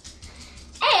bathroom?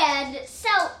 And so,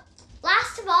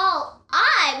 last of all,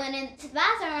 I went into the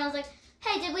bathroom and I was like,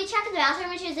 hey, did we check in the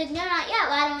bathroom? And she was like, no, not yet.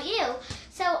 Why don't you?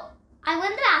 So, I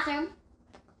went in the bathroom.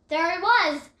 There it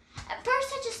was. At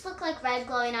first, it just looked like red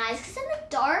glowing eyes because in the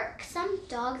dark, some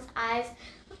dogs' eyes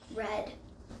look red.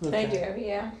 They do,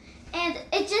 yeah. And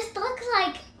it just looked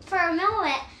like, for a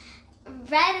moment,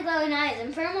 red glowing eyes.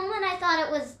 And for a moment, I thought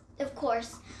it was, of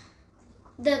course,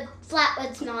 the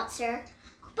Flatwoods monster.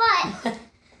 But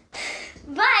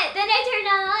then I turned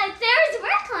on the lights. There was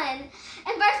Brooklyn.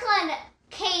 And Brooklyn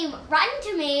came running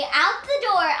to me out the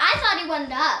door. I thought he wanted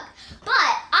a hug. But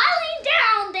I leaned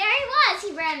down. There he was.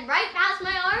 He ran right past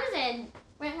my arms and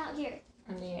ran out here.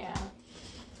 Yeah.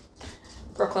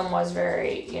 Brooklyn was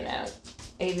very,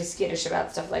 he was skittish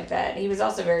about stuff like that. He was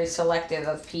also very selective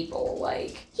of people.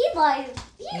 Like, He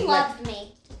loved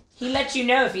me. he let you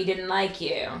know if he didn't like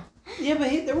you. Yeah, but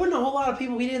there wasn't a whole lot of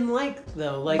people he didn't like,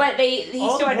 though. Like, But he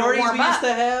all still the had to parties warm we up. used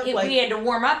to have, We had to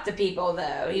warm up the people,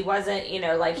 though. He wasn't, he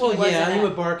well, wasn't. yeah, he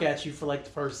would bark at you for like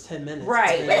the first 10 minutes.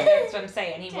 Right, and then- that's what I'm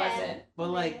saying. He Ted. wasn't. But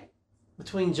like,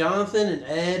 between Jonathan and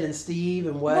Ed and Steve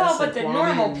and Wes Well, but and the Kwame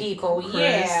normal and people, Chris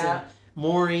yeah. and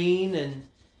Maureen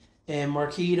and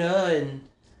Marquita and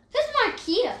Who's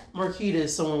Marquita? Marquita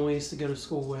is someone we used to go to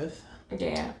school with.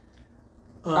 Yeah.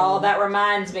 That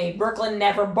reminds me. Brooklyn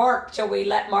never barked till we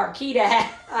let Marquita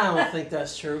have. I don't think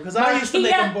that's true because I used to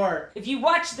make Marquita? him bark. If you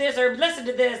watch this or listen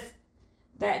to this,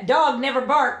 that dog never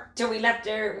barked till we left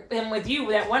him with you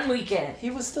that one weekend. He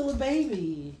was still a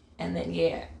baby. And then,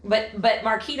 yeah. But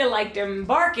Marquita liked him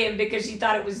barking because she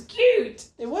thought it was cute.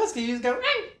 It was because he was going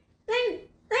ring, ring,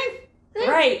 ring, ring.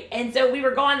 Right. And so we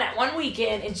were gone that one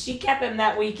weekend, and she kept him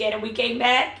that weekend, and we came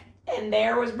back, and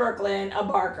there was Brooklyn, a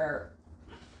barker.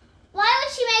 Why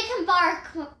would she make him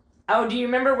bark? Oh, do you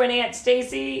remember when Aunt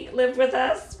Stacy lived with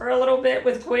us for a little bit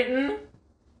with Quentin?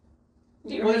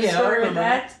 Do you Well, remember the yeah, I story with remember.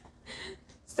 that?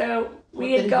 So we What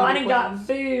did had he do gone to and got Quentin?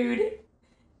 food.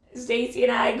 Stacy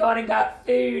and I had gone and got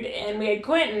food, and we had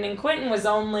Quentin, and Quentin was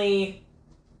only,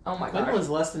 oh my Quentin god, was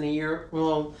less than a year.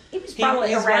 Well, he was probably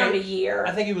he's around right. a year.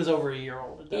 I think he was over a year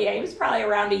old. Yeah, he was probably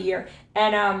around a year.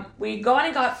 And we'd gone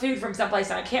and got food from someplace,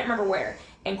 and I can't remember where.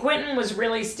 And Quentin was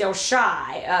really still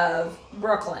shy of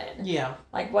Brooklyn. Yeah.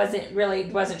 Like,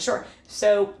 wasn't sure.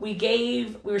 So we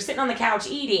were sitting on the couch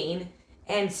eating,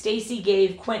 and Stacy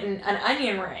gave Quentin an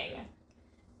onion ring.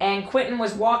 And Quentin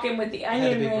was walking with the I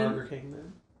had a onion big ring. Burger King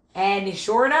then. And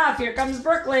sure enough, here comes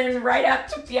Brooklyn right up,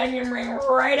 took the onion ring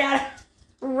right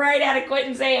out of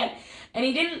Quentin's hand.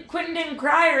 And Quentin didn't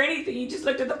cry or anything. He just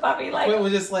looked at the puppy like, Quentin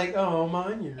was just like, oh, my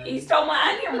onion ring. he stole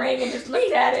my onion ring and just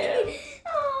looked at him. Yeah.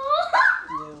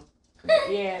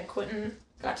 Yeah, Quentin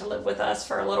got to live with us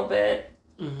for a little bit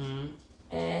Mm-hmm.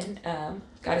 and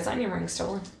got his onion ring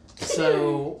stolen.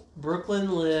 So,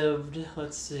 Brooklyn lived,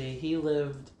 let's see, he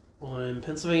lived on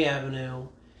Pennsylvania Avenue.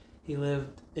 He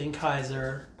lived in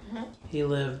Kaiser. Mhm. He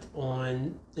lived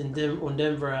on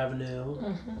Denver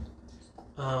Avenue.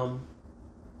 Mm-hmm.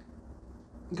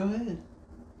 Go ahead.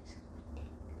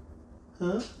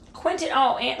 Huh? Quentin,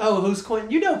 Oh, who's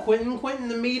Quentin? You know Quentin. Quentin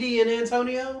the Meaty and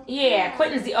Antonio? yeah,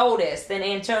 Quentin's the oldest, then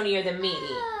Antonio the meaty.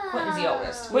 Quentin's the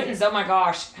oldest. Quentin's, oh my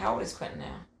gosh, how old is Quentin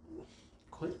now?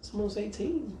 Quentin's almost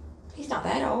 18. He's not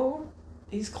that old.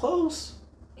 He's close.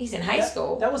 He's in high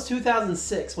school. That was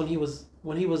 2006 when he was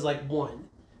like 1.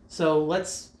 So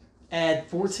let's add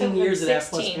 14 years to that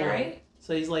plus 1. Right?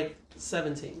 So he's like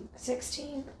 17.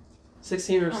 16.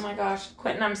 16 or Oh my gosh,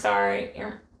 Quentin, I'm sorry.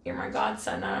 You're my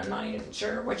godson. I'm not even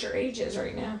sure what your age is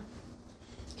right now.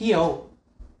 he old.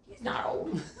 He's not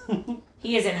old.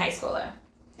 He is in high school though.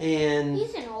 And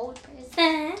He's an old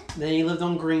person. then he lived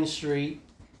on Green Street,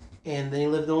 and then he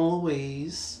lived on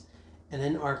Louise, and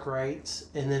then Arkwright,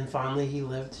 and then finally he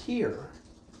lived here.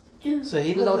 So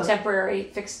he A little lived temporary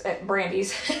fix at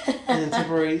Brandy's. and then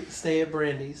temporary stay at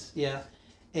Brandy's, yeah.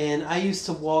 And I used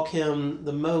to walk him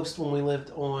the most when we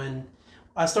lived on.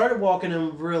 I started walking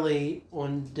him really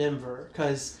on Denver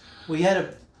because we had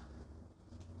a.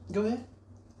 Go ahead.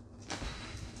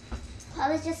 I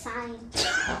was just sighing.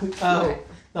 Oh, I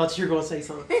thought you were going to say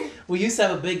something. We used to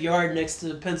have a big yard next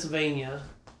to Pennsylvania,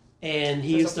 and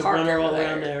he There's used a to park run all over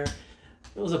around there.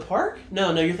 It was a park?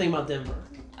 No, you're thinking about Denver.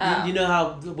 Oh. You know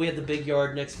how we had the big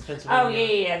yard next to Pennsylvania? Oh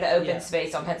yeah, the open Yeah.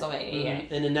 space on Pennsylvania. Mhm.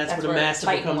 Yeah. And then that's where the where Mastiff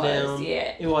would Titan come was, down.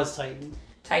 Yeah, It was Titan.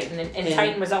 Titan, and And-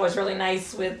 Titan was always really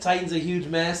nice with Titan's a huge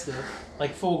Mastiff,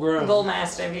 like full grown. Bull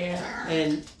Mastiff. Yeah.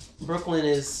 And Brooklyn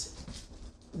is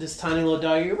this tiny little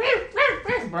dog. You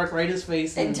bark right in his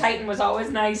face. And Titan was always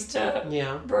nice to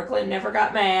Yeah. Brooklyn. Never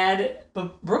got mad.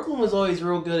 But Brooklyn was always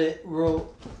real good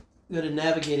at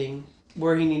navigating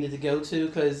where he needed to go to,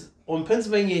 because on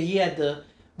Pennsylvania he had to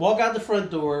walk out the front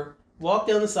door, walk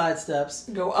down the side steps,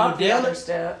 Go up the down other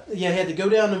step. he had to go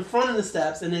down in front of the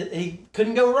steps, and he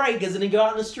couldn't go right because then he go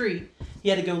out in the street. He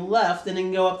had to go left and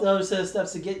then go up the other set of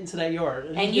steps to get into that yard.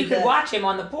 And he you did could that. watch him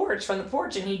on the porch from the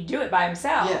porch, and he'd do it by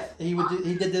himself. Yeah,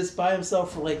 he did this by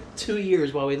himself for like 2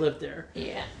 years while we lived there.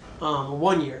 Yeah.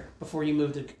 1 year before you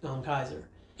moved to Kaiser.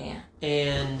 Yeah.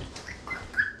 And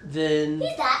then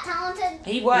He's that talented.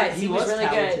 He was. Yeah, he was really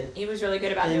talented. good. He was really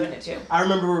good about And doing it too. I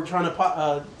remember we were trying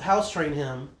to house train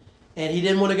him, and he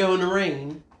didn't want to go in the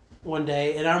rain one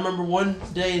day. And I remember one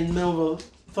day in the middle of a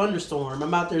thunderstorm,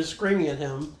 I'm out there screaming at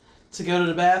him to go to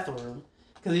the bathroom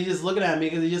because he's just looking at me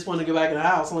because he just wanted to go back in the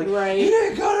house. I'm like, Right. You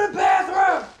didn't go to the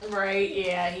bathroom. Right.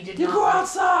 Yeah. He did You not. go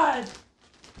outside.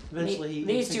 Eventually,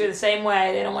 These two are the same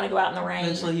way. They don't want to go out in the rain.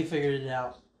 Eventually, he figured it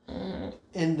out. Mhm.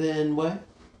 And then what?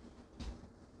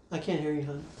 I can't hear you,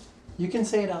 hon. You can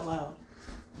say it out loud.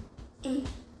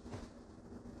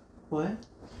 What?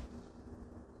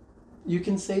 You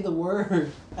can say the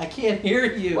word. I can't hear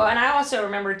you. Well, and I also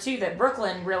remember too that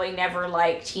Brooklyn really never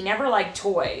liked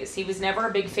toys. He was never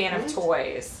a big fan of What?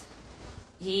 toys.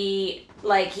 He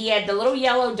had the little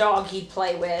yellow dog he'd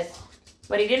play with,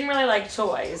 but he didn't really like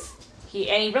toys. He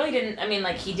really didn't. I mean,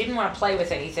 he didn't want to play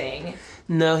with anything.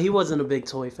 No, he wasn't a big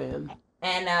toy fan.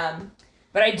 And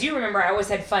but I do remember I always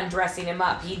had fun dressing him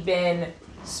up. He'd been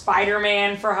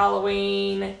Spider-Man for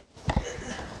Halloween.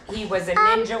 He was a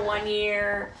ninja one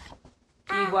year.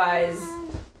 He was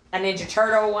a Ninja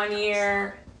Turtle one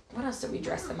year. What else did we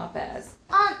dress him up as?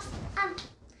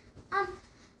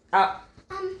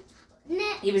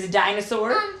 He was a dinosaur.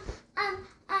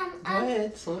 Go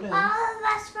ahead, slow down. All of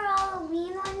us for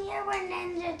Halloween one year were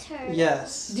Ninja Turtles.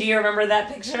 Yes. Do you remember that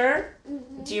picture?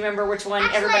 Do you remember which one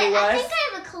Actually, everybody was? I think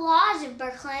I have a collage of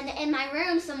Brooklyn in my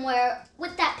room somewhere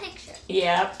with that picture.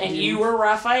 Yep, and you were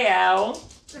Raphael,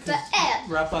 But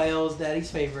Raphael's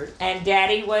daddy's favorite. and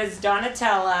Daddy was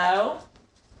Donatello,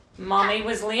 Mommy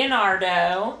was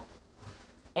Leonardo,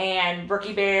 and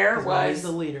Brookie Bear 'Cause Mommy's was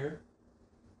the leader.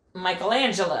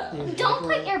 Michelangelo. Yeah. don't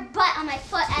put your butt on my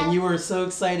foot. And you were so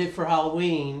excited for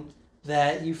Halloween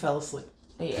that you fell asleep.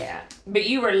 Yeah, but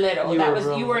you were little. You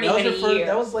You weren't that was even your a first, year.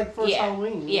 That was like first Yeah.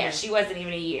 Halloween. Yeah, she wasn't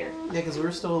even a year. Yeah, because we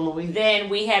were still in Louise. Then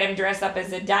we had him dress up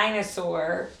as a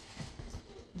dinosaur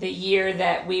the year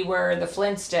that we were the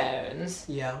Flintstones.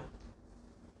 Yeah.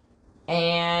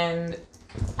 And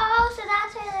Oh, so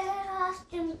that's where the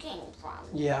costume came from.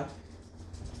 Yeah.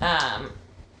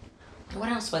 what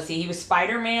else was he? He was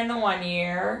Spider-Man the one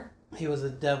year. He was a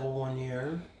devil one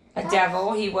year. A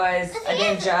devil. He was a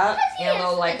ninja. He And a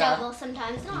little is a devil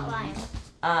sometimes, not lying.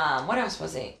 what else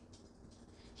was he?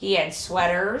 He had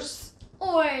sweaters.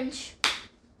 Orange.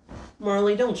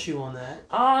 Marley, don't chew on that.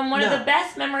 One of No. the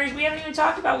best memories. We haven't even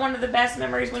talked about one of the best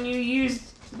memories when you used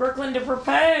Brooklyn to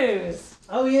propose.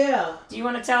 Oh, yeah. Do you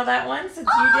want to tell that one since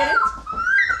you did it?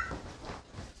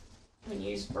 When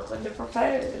you used Brooklyn to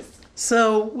propose.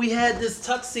 So we had this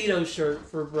tuxedo shirt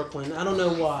for Brooklyn. I don't know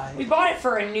why. We bought it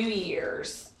for a New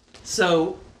Year's.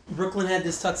 So Brooklyn had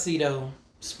this tuxedo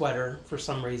sweater for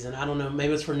some reason. I don't know. Maybe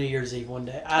it was for New Year's Eve one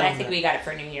day. I don't think know. we got it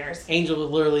for New Year's. Angel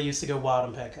literally used to go wild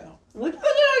on Petco. I'm like, look at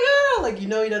that girl! Like, he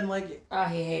doesn't like it. Oh,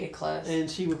 he hated clothes. And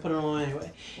she would put it on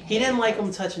anyway. He didn't like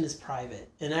him touching his private.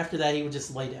 And after that, he would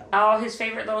just lay down. Oh, his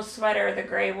favorite little sweater, the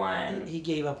gray one. He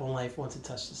gave up on life once it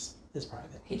touched his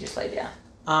private. He just laid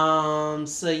down.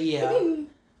 So yeah.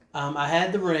 I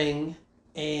had the ring,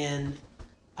 and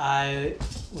I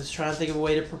was trying to think of a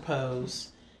way to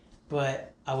propose,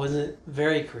 but I wasn't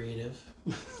very creative.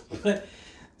 But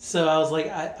so I was like,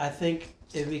 I think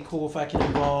it'd be cool if I could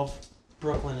involve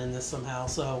Brooklyn in this somehow.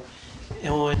 So,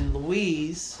 and when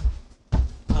Louise,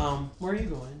 where are you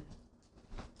going?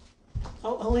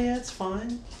 Oh yeah, it's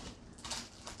fine.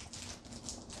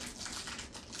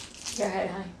 Go ahead,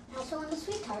 honey. I also want a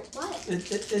sweetheart. What?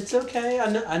 It's okay.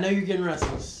 I know you're getting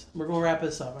restless. We're gonna wrap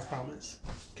this up. I promise.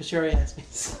 Cause she already asked me.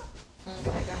 Okay,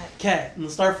 go ahead. Okay, I'm gonna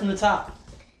start from the top.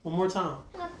 One more time.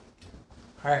 Okay.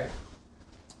 All right.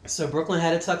 So Brooklyn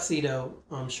had a tuxedo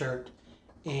shirt,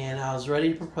 and I was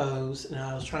ready to propose, and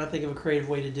I was trying to think of a creative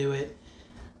way to do it,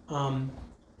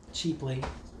 cheaply.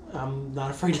 I'm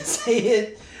not afraid to say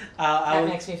it. That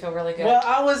makes me feel really good. Well,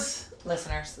 I was.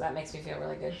 Listeners, that makes me feel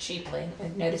really good. Cheaply. I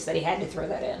noticed that he had to throw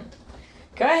that in.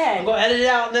 Go ahead. I'm gonna edit it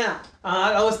out now.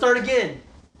 I will start again.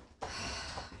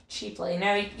 Cheaply.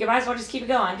 No, you might as well just keep it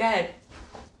going. Go ahead.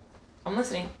 I'm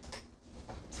listening.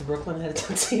 So Brooklyn had a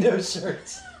tuxedo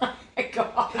shirt. Oh my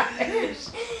gosh. Okay,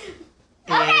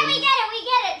 we get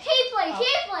it. Cheaply.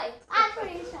 I'm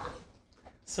pretty sure.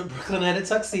 So Brooklyn had a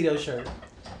tuxedo shirt,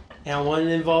 and I wanted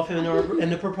to involve him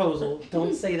in the proposal.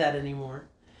 Don't say that anymore.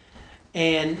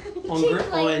 And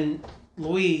on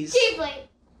Louise. Cheaply.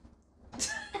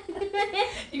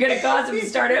 You're going to cause him to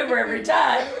start over every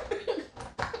time.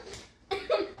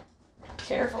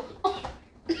 Careful.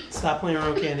 Stop playing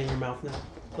around candy in your mouth now,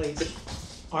 please.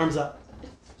 Arms up.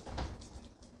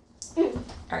 All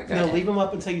right, go No, ahead. leave them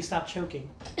up until you stop choking.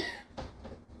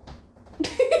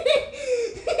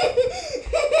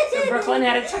 So Brooklyn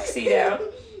had a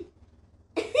tuxedo.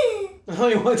 I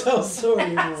don't even want to tell a story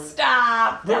anymore.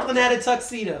 Stop. Brooklyn had a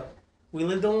tuxedo. We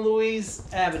lived on Louise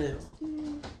Avenue.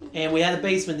 And we had a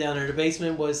basement down there. The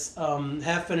basement was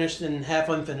half finished and half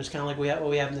unfinished, kind of like what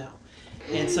we have now.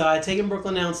 And so I had taken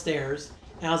Brooklyn downstairs,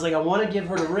 and I was like, I want to give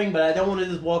her the ring, but I don't want to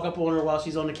just walk up on her while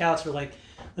she's on the couch for like,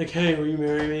 hey, will you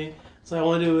marry me? So I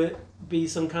want to do it be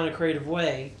some kind of creative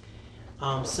way.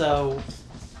 So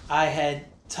I had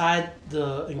tied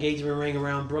the engagement ring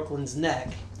around Brooklyn's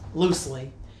neck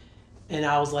loosely. And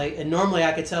I was like, and normally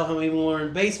I could tell him even when we're in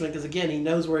the basement, because again, he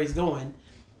knows where he's going.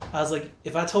 I was like,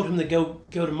 if I told him to go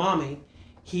to mommy,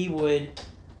 he would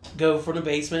go from the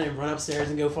basement and run upstairs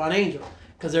and go find Angel.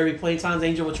 Because there would be plenty of times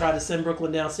Angel would try to send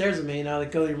Brooklyn downstairs with me, and I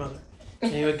would go to your mother.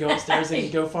 And he would go upstairs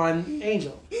and go find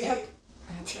Angel. Yep.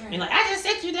 That's right. And like, I just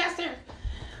sent you downstairs.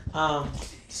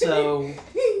 So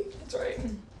That's right.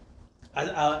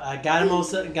 I got him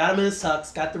in his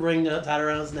tux, got the ring tied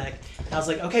around his neck. And I was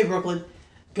like, okay, Brooklyn,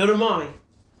 go to mommy.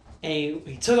 And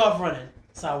he took off running.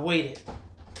 So I waited.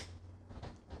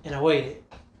 And I waited.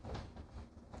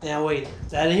 And I waited.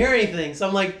 So I didn't hear anything. So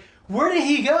I'm like, where did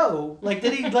he go? Like,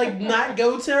 did he like not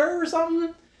go to her or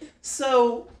something?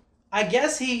 So I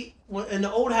guess he in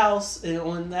the old house,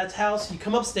 on that house, you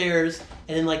come upstairs,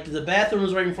 and then like the bathroom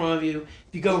is right in front of you.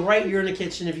 If you go right, you're in the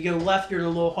kitchen. If you go left, you're in a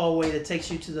little hallway that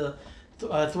takes you to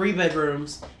the 3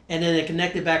 bedrooms, and then it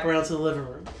connected back around to the living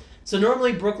room. So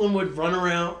normally Brooklyn would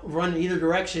run either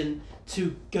direction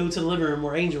to go to the living room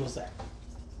where Angel was at.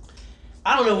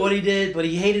 I don't know what he did, but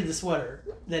he hated the sweater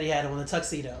that he had on, the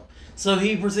tuxedo. So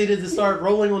he proceeded to start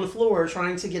rolling on the floor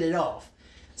trying to get it off.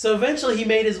 So eventually he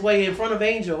made his way in front of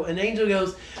Angel, and Angel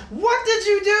goes, "What did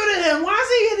you do to him? Why is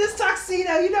he in this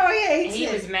tuxedo? You know he hates He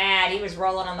it." was mad. He was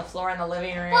rolling on the floor in the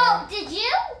living room. Well, did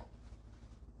you?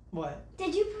 What?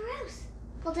 Did you propose?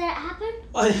 Well, did it happen?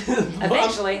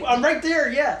 Eventually. I'm right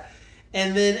there, yeah.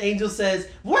 And then Angel says,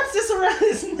 "What's this around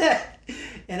his neck?"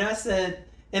 And I said,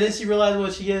 and then she realized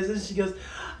what she is, and she goes,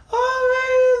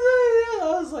 "Oh, man."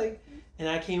 I was like, and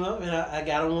I came up and I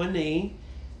got on one knee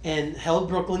and held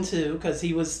Brooklyn too, because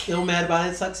he was still mad about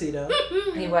his tuxedo.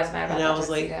 He was mad about And I the was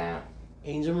like, tuxedo.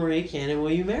 "Angel Marie Cannon,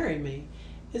 will you marry me?"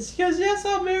 And she goes, "Yes,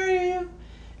 I'll marry you."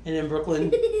 And then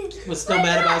Brooklyn was still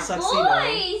mad about his tuxedo.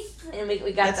 Voice? And we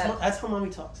got that. That's how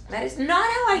mommy talks. That is not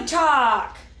how I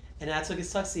talk. And I took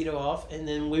his tuxedo off, and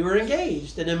then we were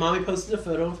engaged. And then mommy posted a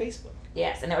photo on Facebook.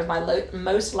 Yes, and that was my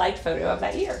most liked photo of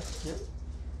that year. Yep.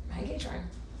 My engagement ring,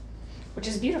 which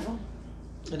is beautiful.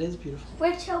 It is beautiful.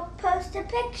 Which he'll post a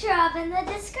picture of in the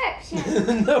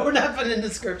description. No, we're not putting in the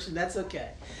description. That's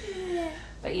okay.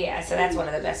 But yeah, so that's one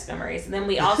of the best memories. And then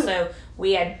we also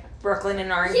we had Brooklyn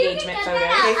in our You can engagement get photos.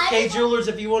 that K Jewelers,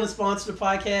 if you want to sponsor the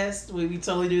podcast, we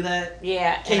totally do that.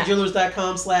 Yeah. and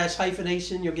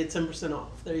KJewelers.com/hyphenation. You'll get 10%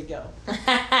 off. There you go.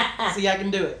 See, I can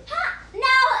do it. No,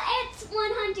 it's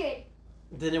 100.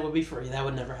 Then it would be free. That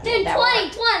would never Then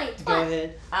happen. 20. Go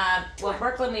ahead. Well,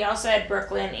 Brooklyn, we also had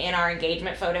Brooklyn in our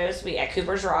engagement photos. We at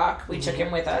Cooper's Rock. We took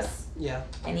him with us, Yeah.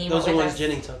 and he Those are went with ones us.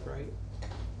 Jenny took, right?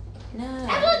 No.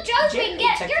 I will joke Jenny and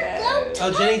get took your those. glow.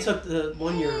 Oh, Jenny took the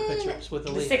 1 year pictures with The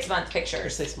Aaliyah. 6 month Or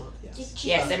pictures. 6 month, yes.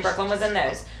 Yes, and Brooklyn was in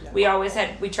those. Yeah.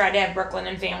 We tried to have Brooklyn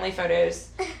in family photos,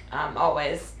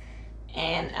 always,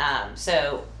 and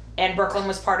and Brooklyn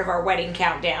was part of our wedding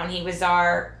countdown. He was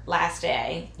our last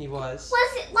day. He was.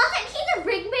 Wasn't he the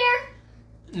ring bear?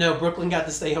 No, Brooklyn got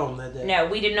to stay home that day. No,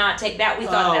 we did not take that. We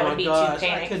thought Oh that my would be gosh, too I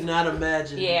panic. could not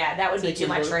imagine. Yeah, that would be taking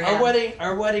too much for Brooklyn. him.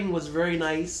 Our wedding was very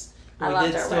nice. I We loved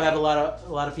did our still have a wedding.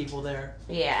 lot of people there.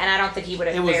 Yeah, and I don't think he would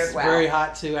have It was fared well. very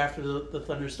hot too after the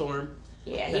thunderstorm.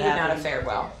 Yeah, he that would not have happened. fared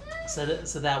well. So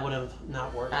that would have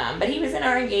not worked. But he was in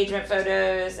our engagement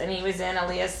photos, and he was in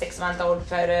Aaliyah's 6-month-old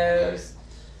photos.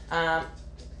 I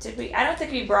don't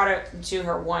think we brought her to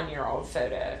her 1-year-old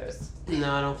photos.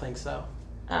 No, I don't think so.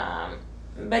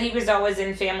 But he was always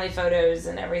in family photos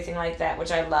and everything like that,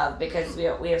 which I love because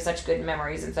we have such good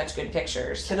memories and such good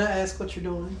pictures. Can I ask what you're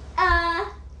doing?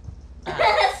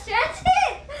 Stretch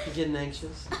it. You're getting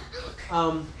anxious.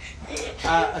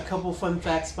 A couple fun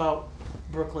facts about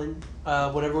Brooklyn.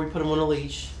 Whenever we put him on a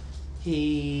leash,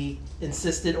 he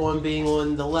insisted on being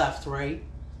on the left, right?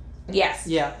 Yes.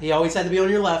 Yeah, he always had to be on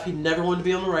your left. He never wanted to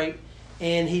be on the right,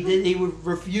 and he would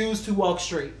refuse to walk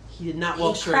straight. He did not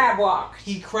walk straight. Crab walked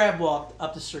He crab walked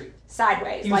up the street.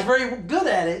 sideways. He was very good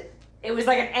at it, It was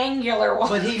like an angular walk.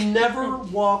 but he never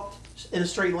walked in a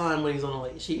straight line when he was on a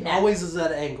leash. He No. always was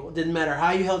at an angle. It didn't matter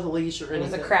how you held the leash or It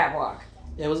anything. was a crab walk.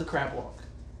 It was a crab walk.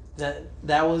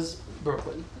 That was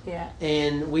Brooklyn. Yeah.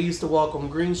 And we used to walk on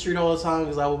Green Street all the time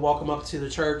because I would walk him up to the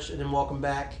church and then walk him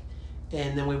back,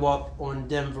 and then we walked on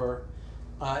Denver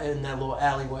in that little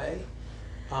alleyway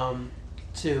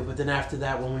too. But then after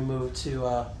that, when we moved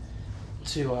to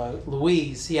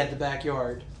Louise, he had the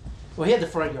backyard. Well, he had the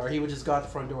front yard. He would just go out the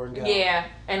front door and go. Yeah,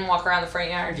 and walk around the front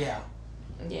yard. Yeah.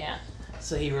 Yeah.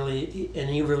 So he really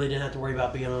didn't have to worry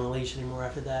about being on a leash anymore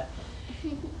after that.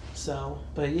 So,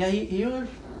 but yeah, he was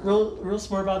real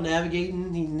smart about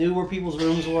navigating. He knew where people's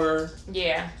rooms were.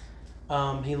 Yeah.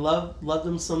 He loved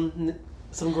them some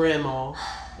grandma.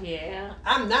 Yeah.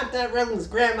 I'm not that Reverend's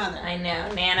grandmother. I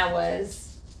know.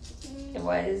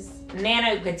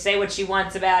 Nana could say what she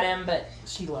wants about him, but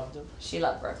She loved him. she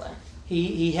loved Brooklyn.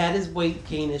 He had his weight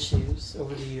gain issues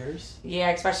over the years. Yeah,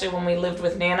 especially when we lived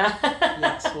with Nana.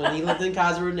 Yes, when he lived in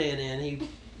Cosmo and Nana, and he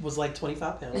was like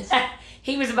 25 pounds.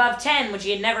 He was above 10, which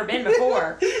he had never been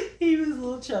before. He was a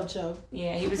little chub.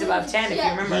 Yeah, he was above 10, if you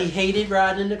remember. He hated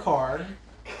riding in the car,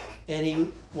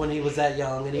 and when he was that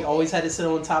young, and he always had to sit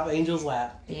on top of Angel's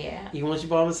lap. Yeah. Even when she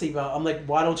bought him a seatbelt, I'm like,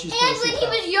 why don't you just And put a when he seatbelt?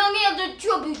 was young, he had the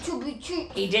chubby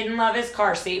treat. He didn't love his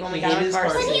car seat when we He got hated his his car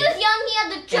car When seat. he was young, he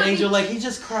had the And chubby Angel like, he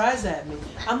just cries at me.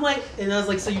 I'm like, and I was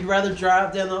like, so you'd rather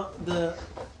drive down the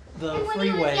And when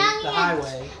he was freeway, young, he the had-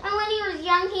 highway. And when he was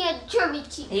young, he had chubby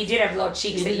cheeks. He did have little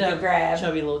cheeks He that did you have could grab.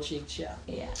 chubby little cheeks, yeah.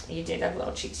 Yeah, he did have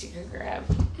little cheeks you could grab.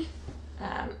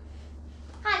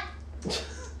 Hi.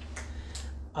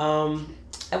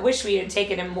 I wish we had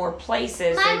taken him more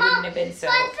places. My They mom- wouldn't have been so.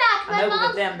 Fun fact, I'm my hoping with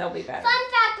mom's, them they'll be better. fun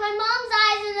fact, my mom's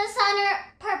eyes in the sun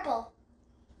are purple.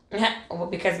 Well,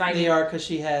 because my They are because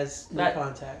she has no But-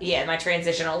 contact. yeah, my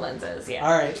transitional lenses. Yeah,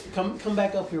 All right, come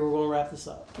back up here. We're going to wrap this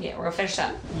up. yeah, we're gonna finish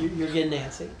up. You're getting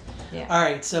Nancy. Yeah. All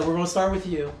right, so we're going to start with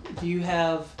you. Do you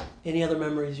have any other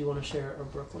memories you want to share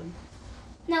of Brooklyn?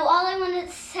 No, all I want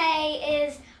to say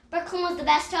is Brooklyn was the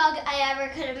best dog I ever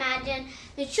could imagine.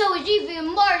 The show was Evie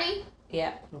and Marty.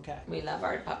 Yeah, Okay. we love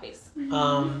our puppies.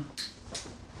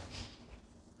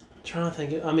 Trying to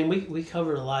think. I mean, we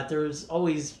covered a lot. There was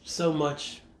always so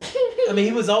much. I mean,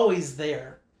 he was always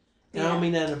there. And I Yeah. don't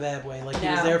mean that in a bad way. Like, he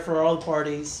was No. there for all the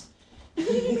parties.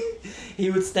 He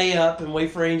would stay up and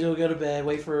wait for Angel to go to bed,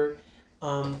 wait for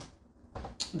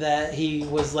that. He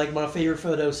was like my favorite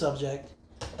photo subject.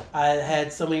 I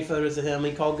had so many photos of him.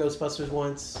 He called Ghostbusters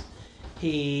once.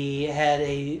 He had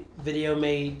a video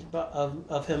made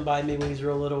of him by me when he was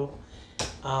real little.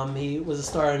 He was a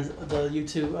star in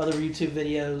the other YouTube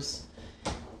videos.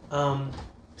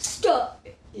 Stop.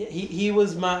 He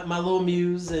was my little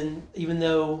muse, and even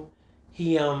though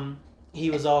he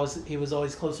was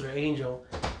always closer to Angel,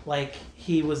 like,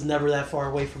 he was never that far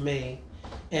away from me,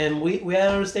 and we had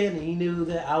an understanding. He knew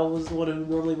that I was the one who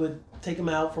normally would take him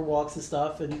out for walks and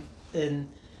stuff, and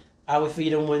I would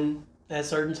feed him when at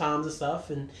certain times and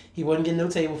stuff, and he wasn't getting no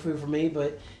table food from me,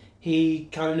 but he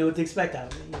kind of knew what to expect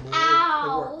out of me. You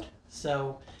know, it worked.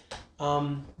 So,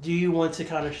 do you want to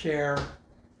kind of share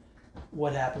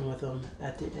what happened with him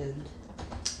at the end?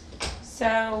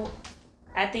 So,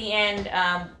 at the end,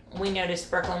 we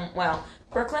noticed Brooklyn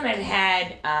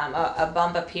had a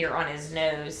bump appear on his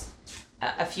nose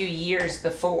a few years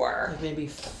before. Like maybe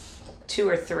 2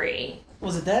 or 3.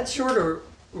 Was it that short or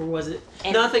was it?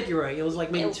 And no, I think you're right. It was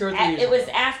like maybe 2 or 3 years It was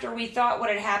ago. after we thought what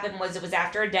had happened was it was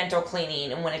after a dental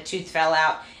cleaning and when a tooth fell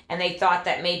out and they thought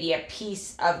that maybe a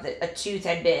piece of a tooth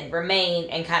had remained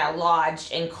and kind of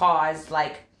lodged and caused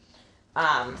like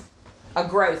a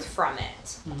growth from it.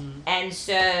 Mm-hmm. And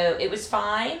so it was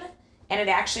fine and it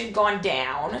actually had gone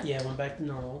down. Yeah, it went back to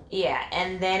normal. Yeah,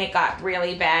 and then it got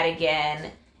really bad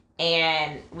again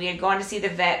and we had gone to see the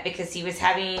vet because he was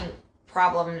having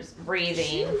problems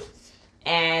breathing.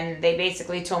 And they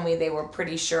basically told me they were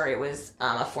pretty sure it was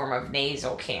a form of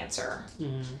nasal cancer.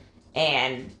 Mm-hmm.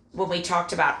 And when we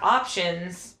talked about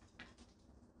options,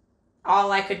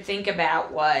 all I could think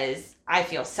about was I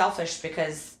feel selfish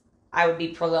because I would be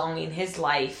prolonging his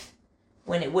life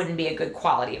when it wouldn't be a good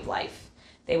quality of life.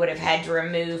 They would have had to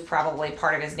remove probably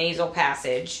part of his nasal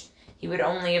passage. He would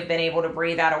only have been able to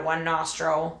breathe out of one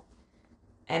nostril.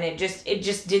 And it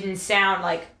just didn't sound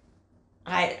like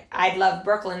I'd loved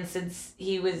Brooklyn since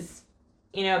he was,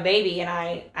 a baby, and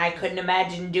I couldn't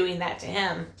imagine doing that to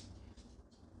him.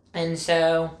 And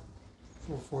so,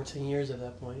 For 14 years at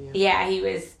that point, yeah, he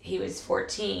was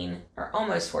 14 or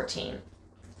almost 14,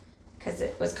 because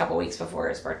it was a couple weeks before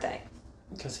his birthday.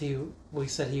 Because we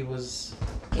said he was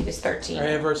 13. Our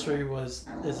anniversary is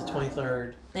the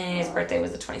 23rd, and his birthday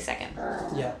was the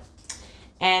 22nd. Yeah.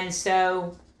 And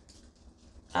so,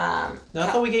 No, I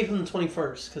thought we gave him the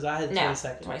 21st because I had the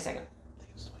 22nd. 22nd.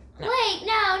 No. Wait,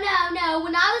 no.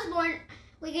 When I was born,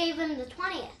 we gave him the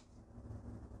 20th.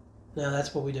 No,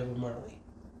 that's what we did with Marley.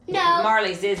 No.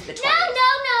 Marley's is the 20th. No.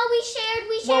 We shared.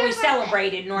 Well, we a birthday.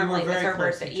 celebrated We were normally with very her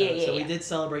close to birthday. each other, Yeah. So we did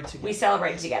celebrate together. We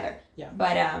celebrated together. Yeah.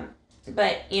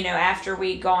 But after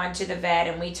we'd gone to the vet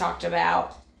and we talked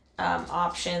about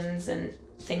options and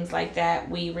things like that,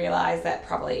 we realized that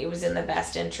probably it was in the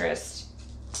best interest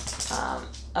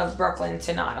of Brooklyn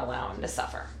to not allow him to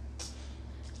suffer.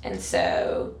 And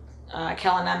so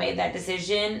Kel and I made that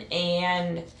decision,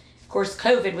 and of course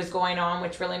COVID was going on,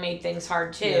 which really made things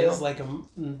hard too. Yeah, it was like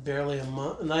barely a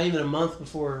month, not even a month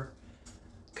before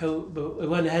COVID,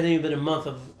 but it hadn't even been a month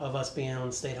of us being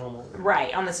on stay-at-home order.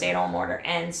 Right, on the stay-at-home order.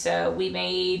 And so we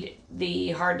made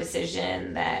the hard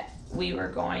decision that we were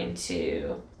going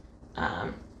to have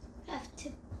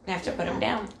to put him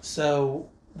down. So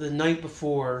the night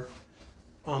before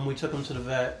we took him to the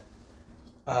vet,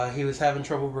 he was having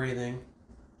trouble breathing,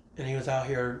 and he was out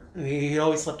here. He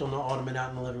always slept on the ottoman out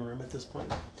in the living room at this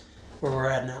point, where we're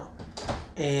at now.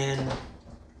 And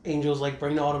Angel's like,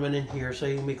 bring the ottoman in here so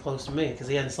he can be close to me, because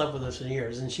he hadn't slept with us in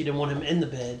years, and she didn't want him in the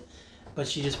bed, but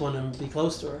she just wanted him to be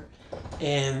close to her.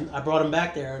 And I brought him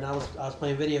back there, and I was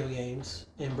playing video games,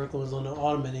 and Brooklyn was on the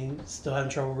ottoman, and he still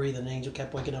having trouble breathing. Angel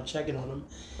kept waking up, checking on him,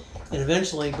 and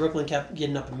eventually Brooklyn kept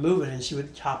getting up and moving, and she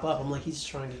would hop up. I'm like, he's just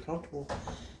trying to get comfortable,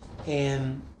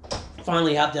 and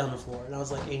finally hopped down the floor, and I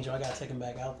was like, Angel, I gotta take him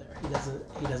back out there. He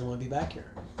doesn't want to be back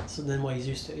here. So then what he's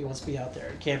used to, he wants to be out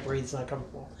there. He can't breathe, it's not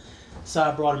comfortable. So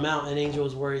I brought him out, and Angel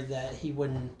was worried that he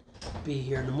wouldn't be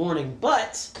here in the morning,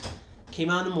 but came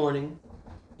out in the morning,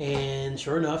 and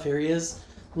sure enough, here he is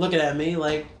looking at me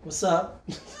like, what's up?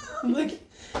 I'm like,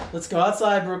 let's go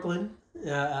outside, Brooklyn.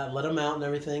 I let him out and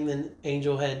everything. Then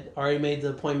Angel had already made the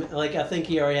appointment. Like, I think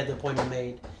he already had the appointment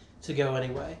made to go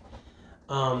anyway.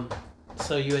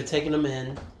 So you had taken him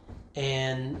in,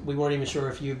 and we weren't even sure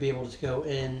if you'd be able to go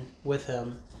in with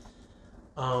him.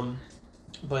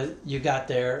 But you got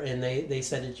there, and they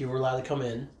said that you were allowed to come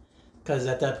in, because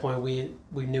at that point we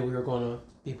knew we were going to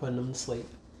be putting him to sleep.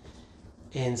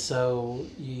 And so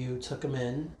you took him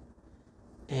in,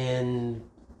 and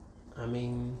I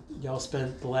mean, y'all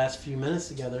spent the last few minutes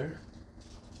together.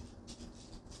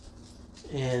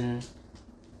 And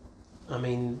I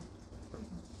mean,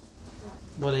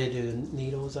 what did they do?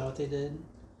 Needles, is that what they did?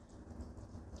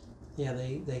 Yeah,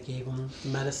 they gave him the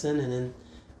medicine, and then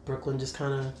Brooklyn just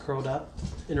kind of curled up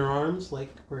in her arms,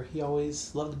 like where he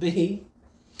always loved to be.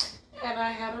 And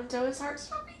I had him do his heart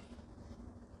stopping.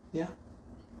 Yeah.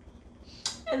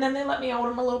 And then they let me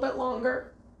hold him a little bit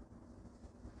longer.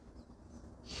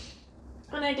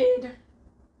 And I did.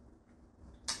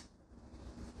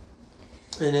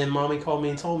 And then Mommy called me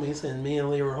and told me, and me and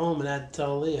Leah were home, and I had to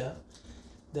tell Leah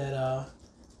that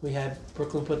we had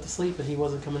Brooklyn put to sleep and he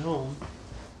wasn't coming home.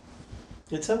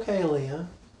 It's okay, Leah.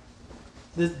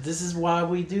 this is why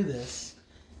we do this,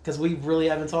 because we really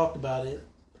haven't talked about it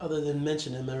other than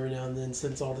mention him every now and then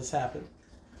since all this happened.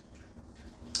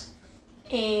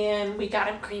 And we got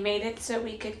him cremated so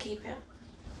we could keep him.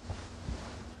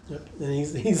 Yep. And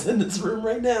he's in this room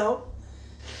right now.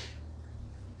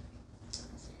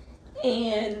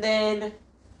 And then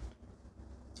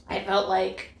I felt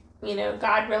like,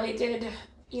 God really did,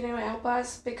 help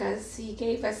us because he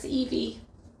gave us Evie.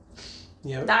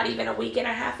 Yep. Not even a week and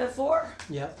a half before.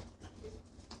 Yep.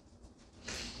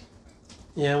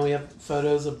 Yeah, we have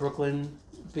photos of Brooklyn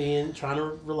trying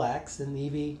to relax and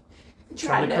Evie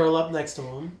trying to curl up next to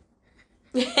him.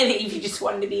 And Evie just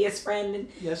wanted to be his friend, and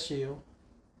Yes, you.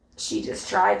 she just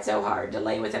tried so hard to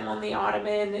lay with him on the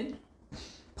ottoman and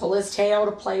pull his tail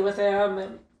to play with him.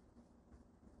 And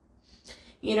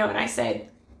and I said,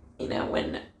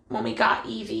 when we got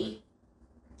Evie,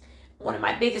 one of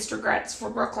my biggest regrets for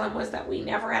Brooklyn was that we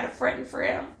never had a friend for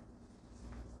him.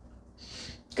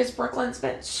 Because Brooklyn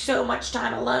spent so much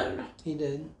time alone. He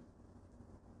did.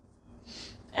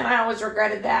 And I always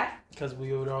regretted that. Because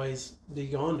we would always be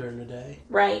gone during the day.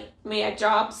 Right. We had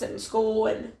jobs and school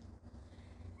and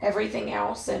everything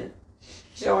else. And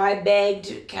so I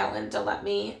begged Kellen to let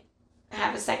me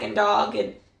have a second dog.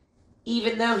 And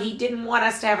even though he didn't want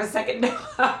us to have a second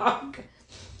dog,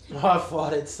 Oh, I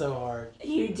fought it so hard.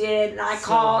 you did. And I So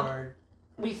called. hard.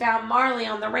 We found Marley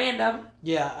on the random.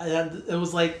 Yeah, and it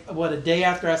was like, what, a day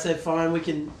after I said, fine, we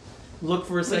can look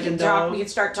for a We second could dog. we could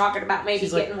start talking about maybe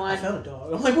She's getting like, I one. found a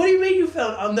dog. I'm like, what do you mean you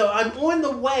found? No, I'm on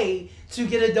the way to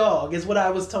get a dog, is what I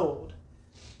was told.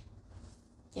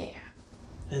 Yeah.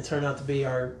 And it turned out to be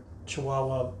our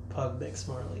Chihuahua pug mix,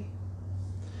 Marley.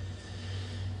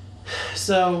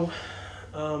 So,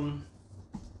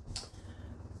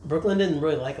 Brooklyn didn't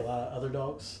really like a lot of other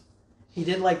dogs. He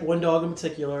did like one dog in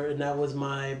particular, and that was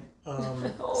my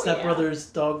Oh, stepbrother's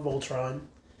dog, Voltron.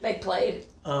 They played.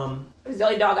 Um, It was the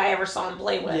only dog I ever saw him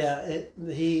play with. yeah,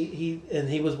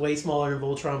 he was way smaller than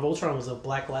Voltron. Voltron was a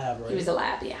black lab, right? He was a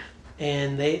lab, yeah.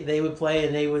 And they would play,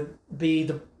 and they would be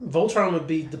Voltron would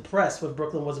be depressed when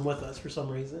Brooklyn wasn't with us for some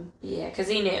reason. Yeah, because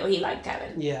he knew he liked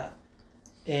heaven. Yeah,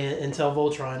 and until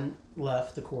Voltron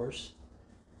left, of course.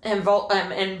 And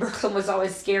and Brooklyn was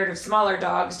always scared of smaller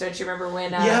dogs. Don't you remember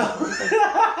when Yeah.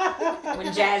 when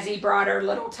Jazzy brought her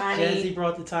little tiny, Jazzy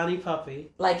brought the tiny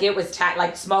puppy, like it was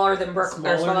like smaller than Brooklyn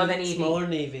or smaller than Evie. smaller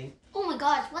than Evie. Oh my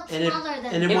gosh, what's And it, smaller than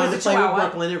and it It wanted to was a play with Chihuahua.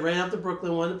 Brooklyn. It ran up to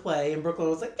Brooklyn, wanted to play, and Brooklyn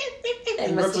was like,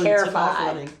 And was Brooklyn took off terrified.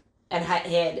 running. And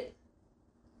hid.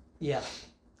 Yeah,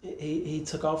 he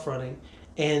took off running,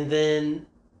 and then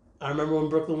I remember when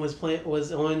Brooklyn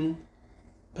was on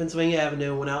Pennsylvania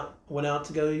Avenue, went out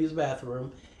to go use the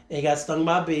bathroom, and he got stung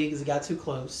by a bee because he got too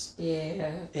close, Yeah.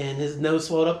 and his nose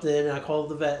swelled up. Then and I called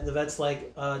the vet. And the vet's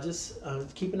like, just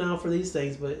keep an eye out for these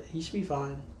things, but he should be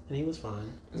fine, and he was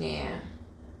fine. Yeah.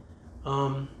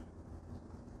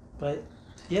 But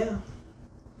yeah,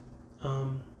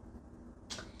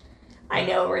 I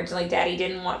know originally Daddy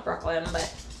didn't want Brooklyn,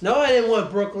 but no, I didn't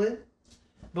want Brooklyn,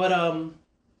 but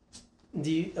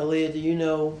Aaliyah, do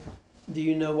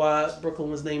you know why Brooklyn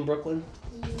was named Brooklyn?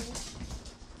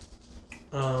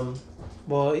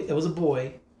 Well, it was a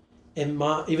boy, and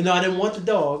even though I didn't want the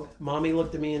dog, Mommy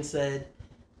looked at me and said,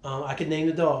 I could name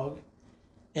the dog,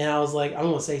 and I was like, I'm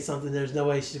gonna say something there's no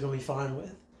way she's gonna be fine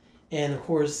with, and of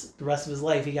course, the rest of his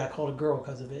life he got called a girl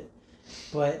because of it,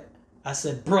 but I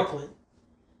said Brooklyn,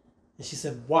 and she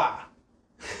said, why?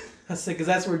 I said, because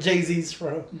that's where Jay-Z's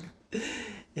from,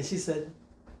 and she said,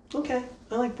 okay,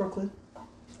 I like Brooklyn,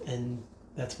 and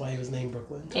that's why he was named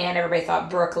Brooklyn. and everybody thought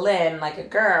Brooklyn like a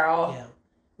girl. Yeah.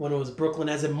 When it was Brooklyn,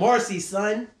 as in Marcy,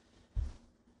 son.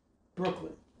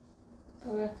 Brooklyn.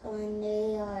 Brooklyn,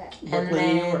 New York. Brooklyn,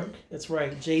 then- New York. That's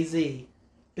right. Jay-Z,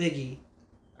 Biggie,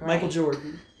 Michael Right.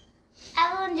 Jordan,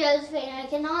 Ellen Josephine, I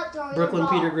cannot throw Brooklyn, the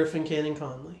ball. Peter Griffin, Cannon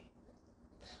Conley.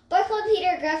 Brooklyn,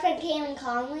 Peter Griffin, Cannon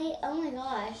Conley. Oh my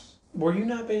gosh. Were you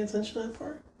not paying attention to that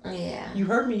part? Yeah. You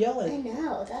heard me yell I it.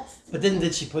 know, that's... But then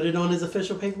did she put it on his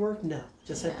official paperwork? No.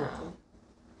 Just said No. Brooklyn.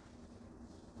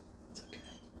 It's okay.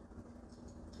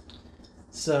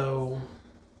 So,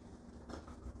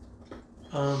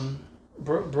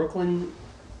 Brooklyn,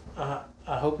 I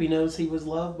hope he knows he was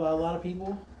loved by a lot of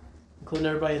people, including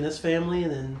everybody in this family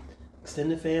and then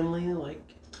extended family. Like,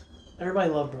 everybody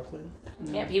loved Brooklyn.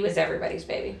 Yep, he was everybody's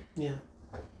baby. Yeah.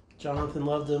 Jonathan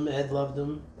loved him. Ed loved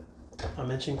him. I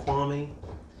mentioned Kwame.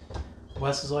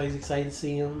 Wes was always excited to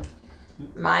see him.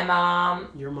 My mom,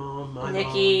 Your mom, my mom.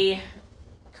 Nikki,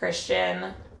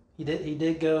 Christian. He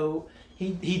did go.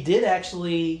 He did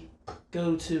actually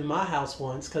go to my house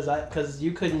once because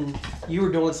you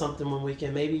were doing something one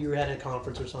weekend. Maybe you had a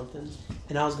conference or something,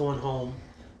 and I was going home,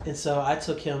 and so I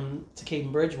took him to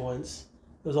Caden Bridge once.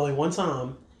 It was only one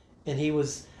time, and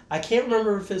I can't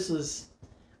remember if this was.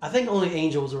 I think only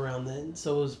Angel was around then,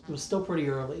 so it was still pretty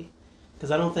early, because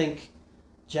I don't think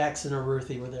Jackson or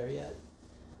Ruthie were there yet.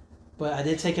 But I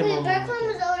did take him home. Brooklyn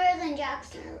was older than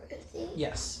Jackson or Ruthie.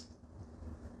 Yes.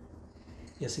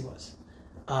 Yes, he was.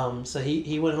 So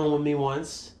he went home with me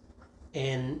once,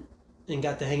 and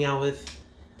got to hang out with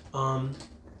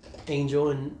Angel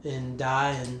and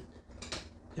Di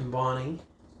and Bonnie,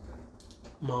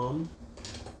 Mom.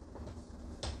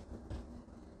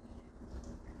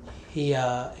 He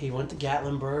went to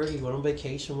Gatlinburg. He went on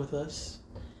vacation with us.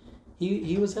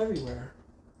 He was everywhere.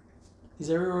 He's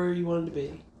everywhere he wanted to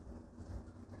be.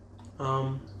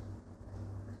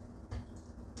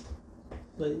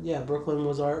 But yeah, Brooklyn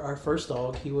was our first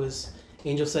dog.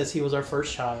 Angel says he was our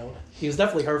first child. He was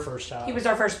definitely her first child. He was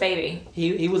our first baby.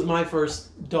 He was my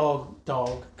first dog,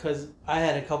 because I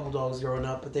had a couple dogs growing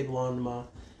up, but they belonged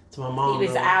to my mom. He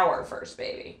was our first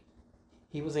baby.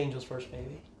 He was Angel's first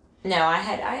baby. No, I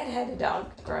had a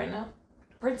dog growing up.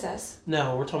 Princess.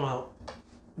 No, we're talking about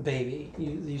baby.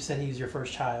 You said he was your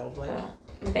first child. Like,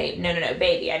 Babe. No,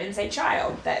 baby. I didn't say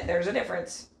child. There's a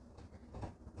difference.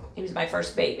 He was my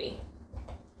first baby.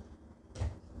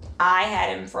 I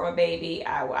had him from a baby.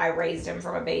 I raised him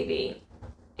from a baby.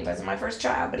 He wasn't my first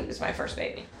child, but he was my first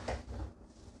baby.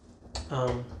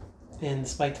 And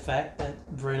despite the fact that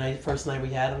the first night we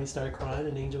had him, he started crying,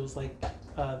 and Angel was like,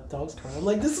 dog's crying. I'm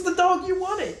like, this is the dog you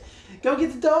wanted. Go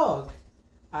get the dog.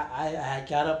 I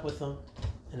got up with him,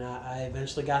 and I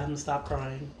eventually got him to stop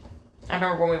crying. I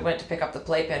remember when we went to pick up the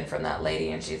playpen from that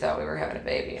lady, and she thought we were having a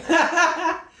baby.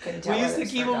 Couldn't tell we used to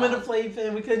keep him in a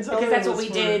playpen. We couldn't tell because her that's what we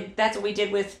did. That's what we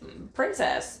did with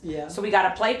Princess. Yeah. So we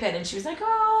got a playpen, and she was like,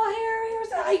 "Oh,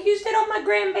 here's I used it on my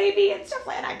grandbaby and stuff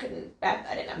like that."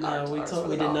 I didn't have. No,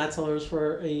 we did not tell her it was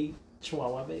for a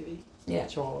Chihuahua baby. Yeah.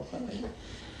 Chihuahua baby.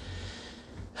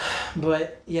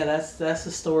 But yeah, that's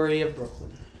the story of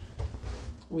Brooklyn.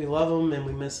 We love him and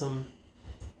we miss him,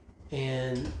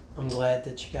 and I'm glad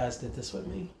that you guys did this with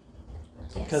me,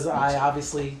 because I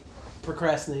obviously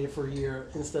procrastinated for a year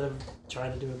instead of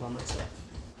trying to do it by myself.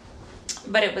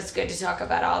 But it was good to talk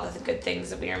about all the good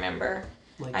things that we remember.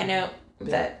 Like, I know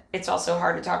that it's also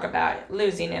hard to talk about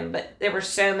losing him, but there were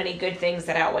so many good things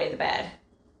that outweigh the bad.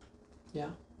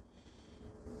 Yeah.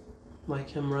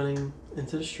 Like him running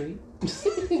into the street.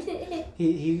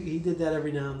 he did that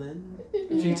every now and then.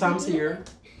 A few times a year.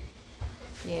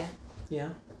 Yeah. Yeah.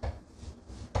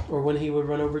 Or when he would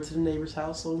run over to the neighbor's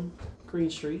house on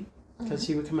Green Street, because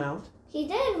he would come out. He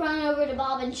did run over to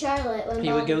Bob and Charlotte. When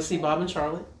He would go see Bob and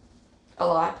Charlotte. A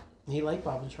lot. He liked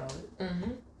Bob and Charlotte.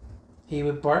 Mm-hmm. He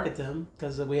would bark at them,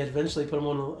 because we had eventually put him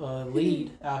on a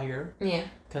lead out here. Yeah.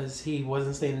 Because he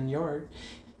wasn't staying in the yard.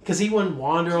 Because he wouldn't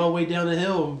wander all the way down the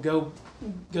hill and go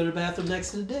to the bathroom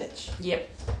next to the ditch. Yep.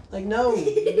 Like, no,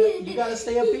 you got to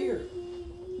stay up here.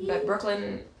 But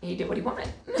Brooklyn, he did what he wanted.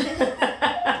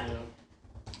 Yeah.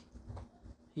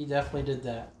 He definitely did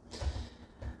that.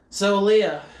 So,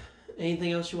 Leah,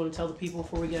 anything else you want to tell the people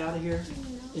before we get out of here?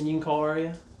 No. And you can call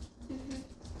Aria?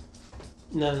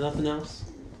 Mm-hmm. No, nothing else?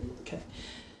 Okay.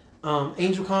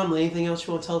 Angel Conley, anything else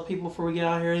you want to tell the people before we get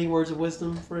out of here? Any words of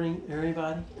wisdom for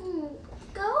anybody?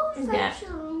 Go Yeah. fetch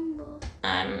your own book.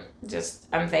 I'm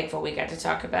thankful we got to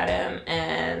talk about him,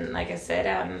 and like I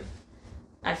said,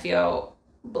 I feel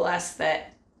blessed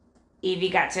that Evie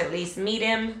got to at least meet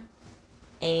him,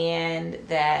 and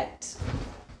that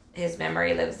his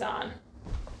memory lives on.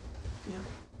 Yeah.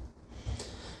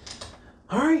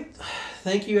 All right.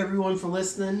 Thank you, everyone, for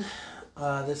listening.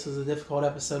 This was a difficult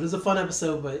episode. It was a fun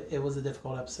episode, but it was a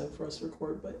difficult episode for us to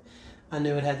record, but I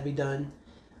knew it had to be done.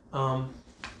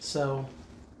 So,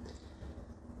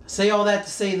 say all that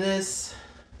to say this.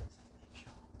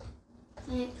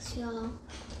 Thanks, y'all.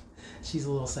 She's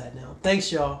a little sad now.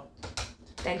 Thanks, y'all.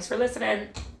 Thanks for listening.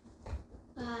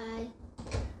 Bye.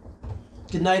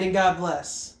 Good night and God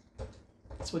bless.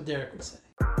 That's what Derek would say.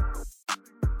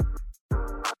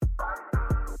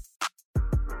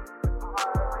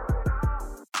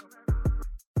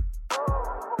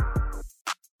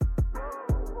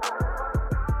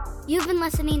 You've been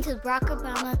listening to the Barack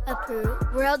Obama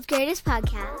approved World's Greatest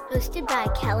Podcast, hosted by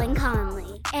Kellen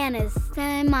Conley and his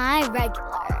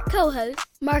semi-regular co-host,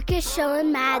 Marcus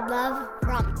Showin' Mad Love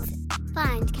Robinson.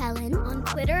 Find Kellen on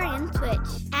Twitter and Twitch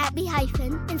at B-,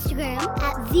 Instagram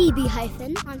at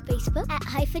ZB-, on Facebook at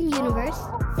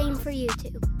 -universe, same for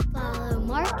YouTube. Follow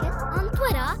Marcus on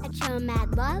Twitter at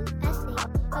ShowinMadLove,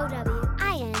 ShowinMadlov.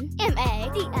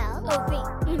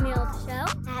 Email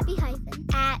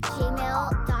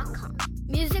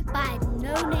by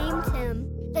No Name Tim.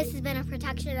 This has been a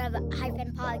production of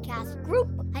Podcast Group,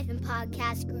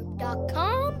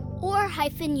 podcastgroup.com, or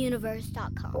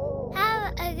universe.com.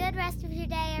 Have a good rest of your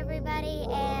day, everybody,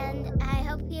 and I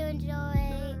hope you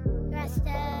enjoy the rest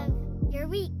of your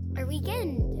week or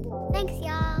weekend. Thanks,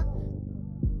 y'all.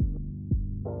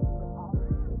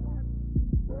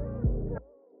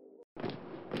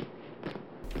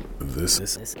 This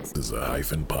is a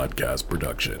Podcast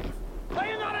production. Are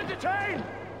you not entertained?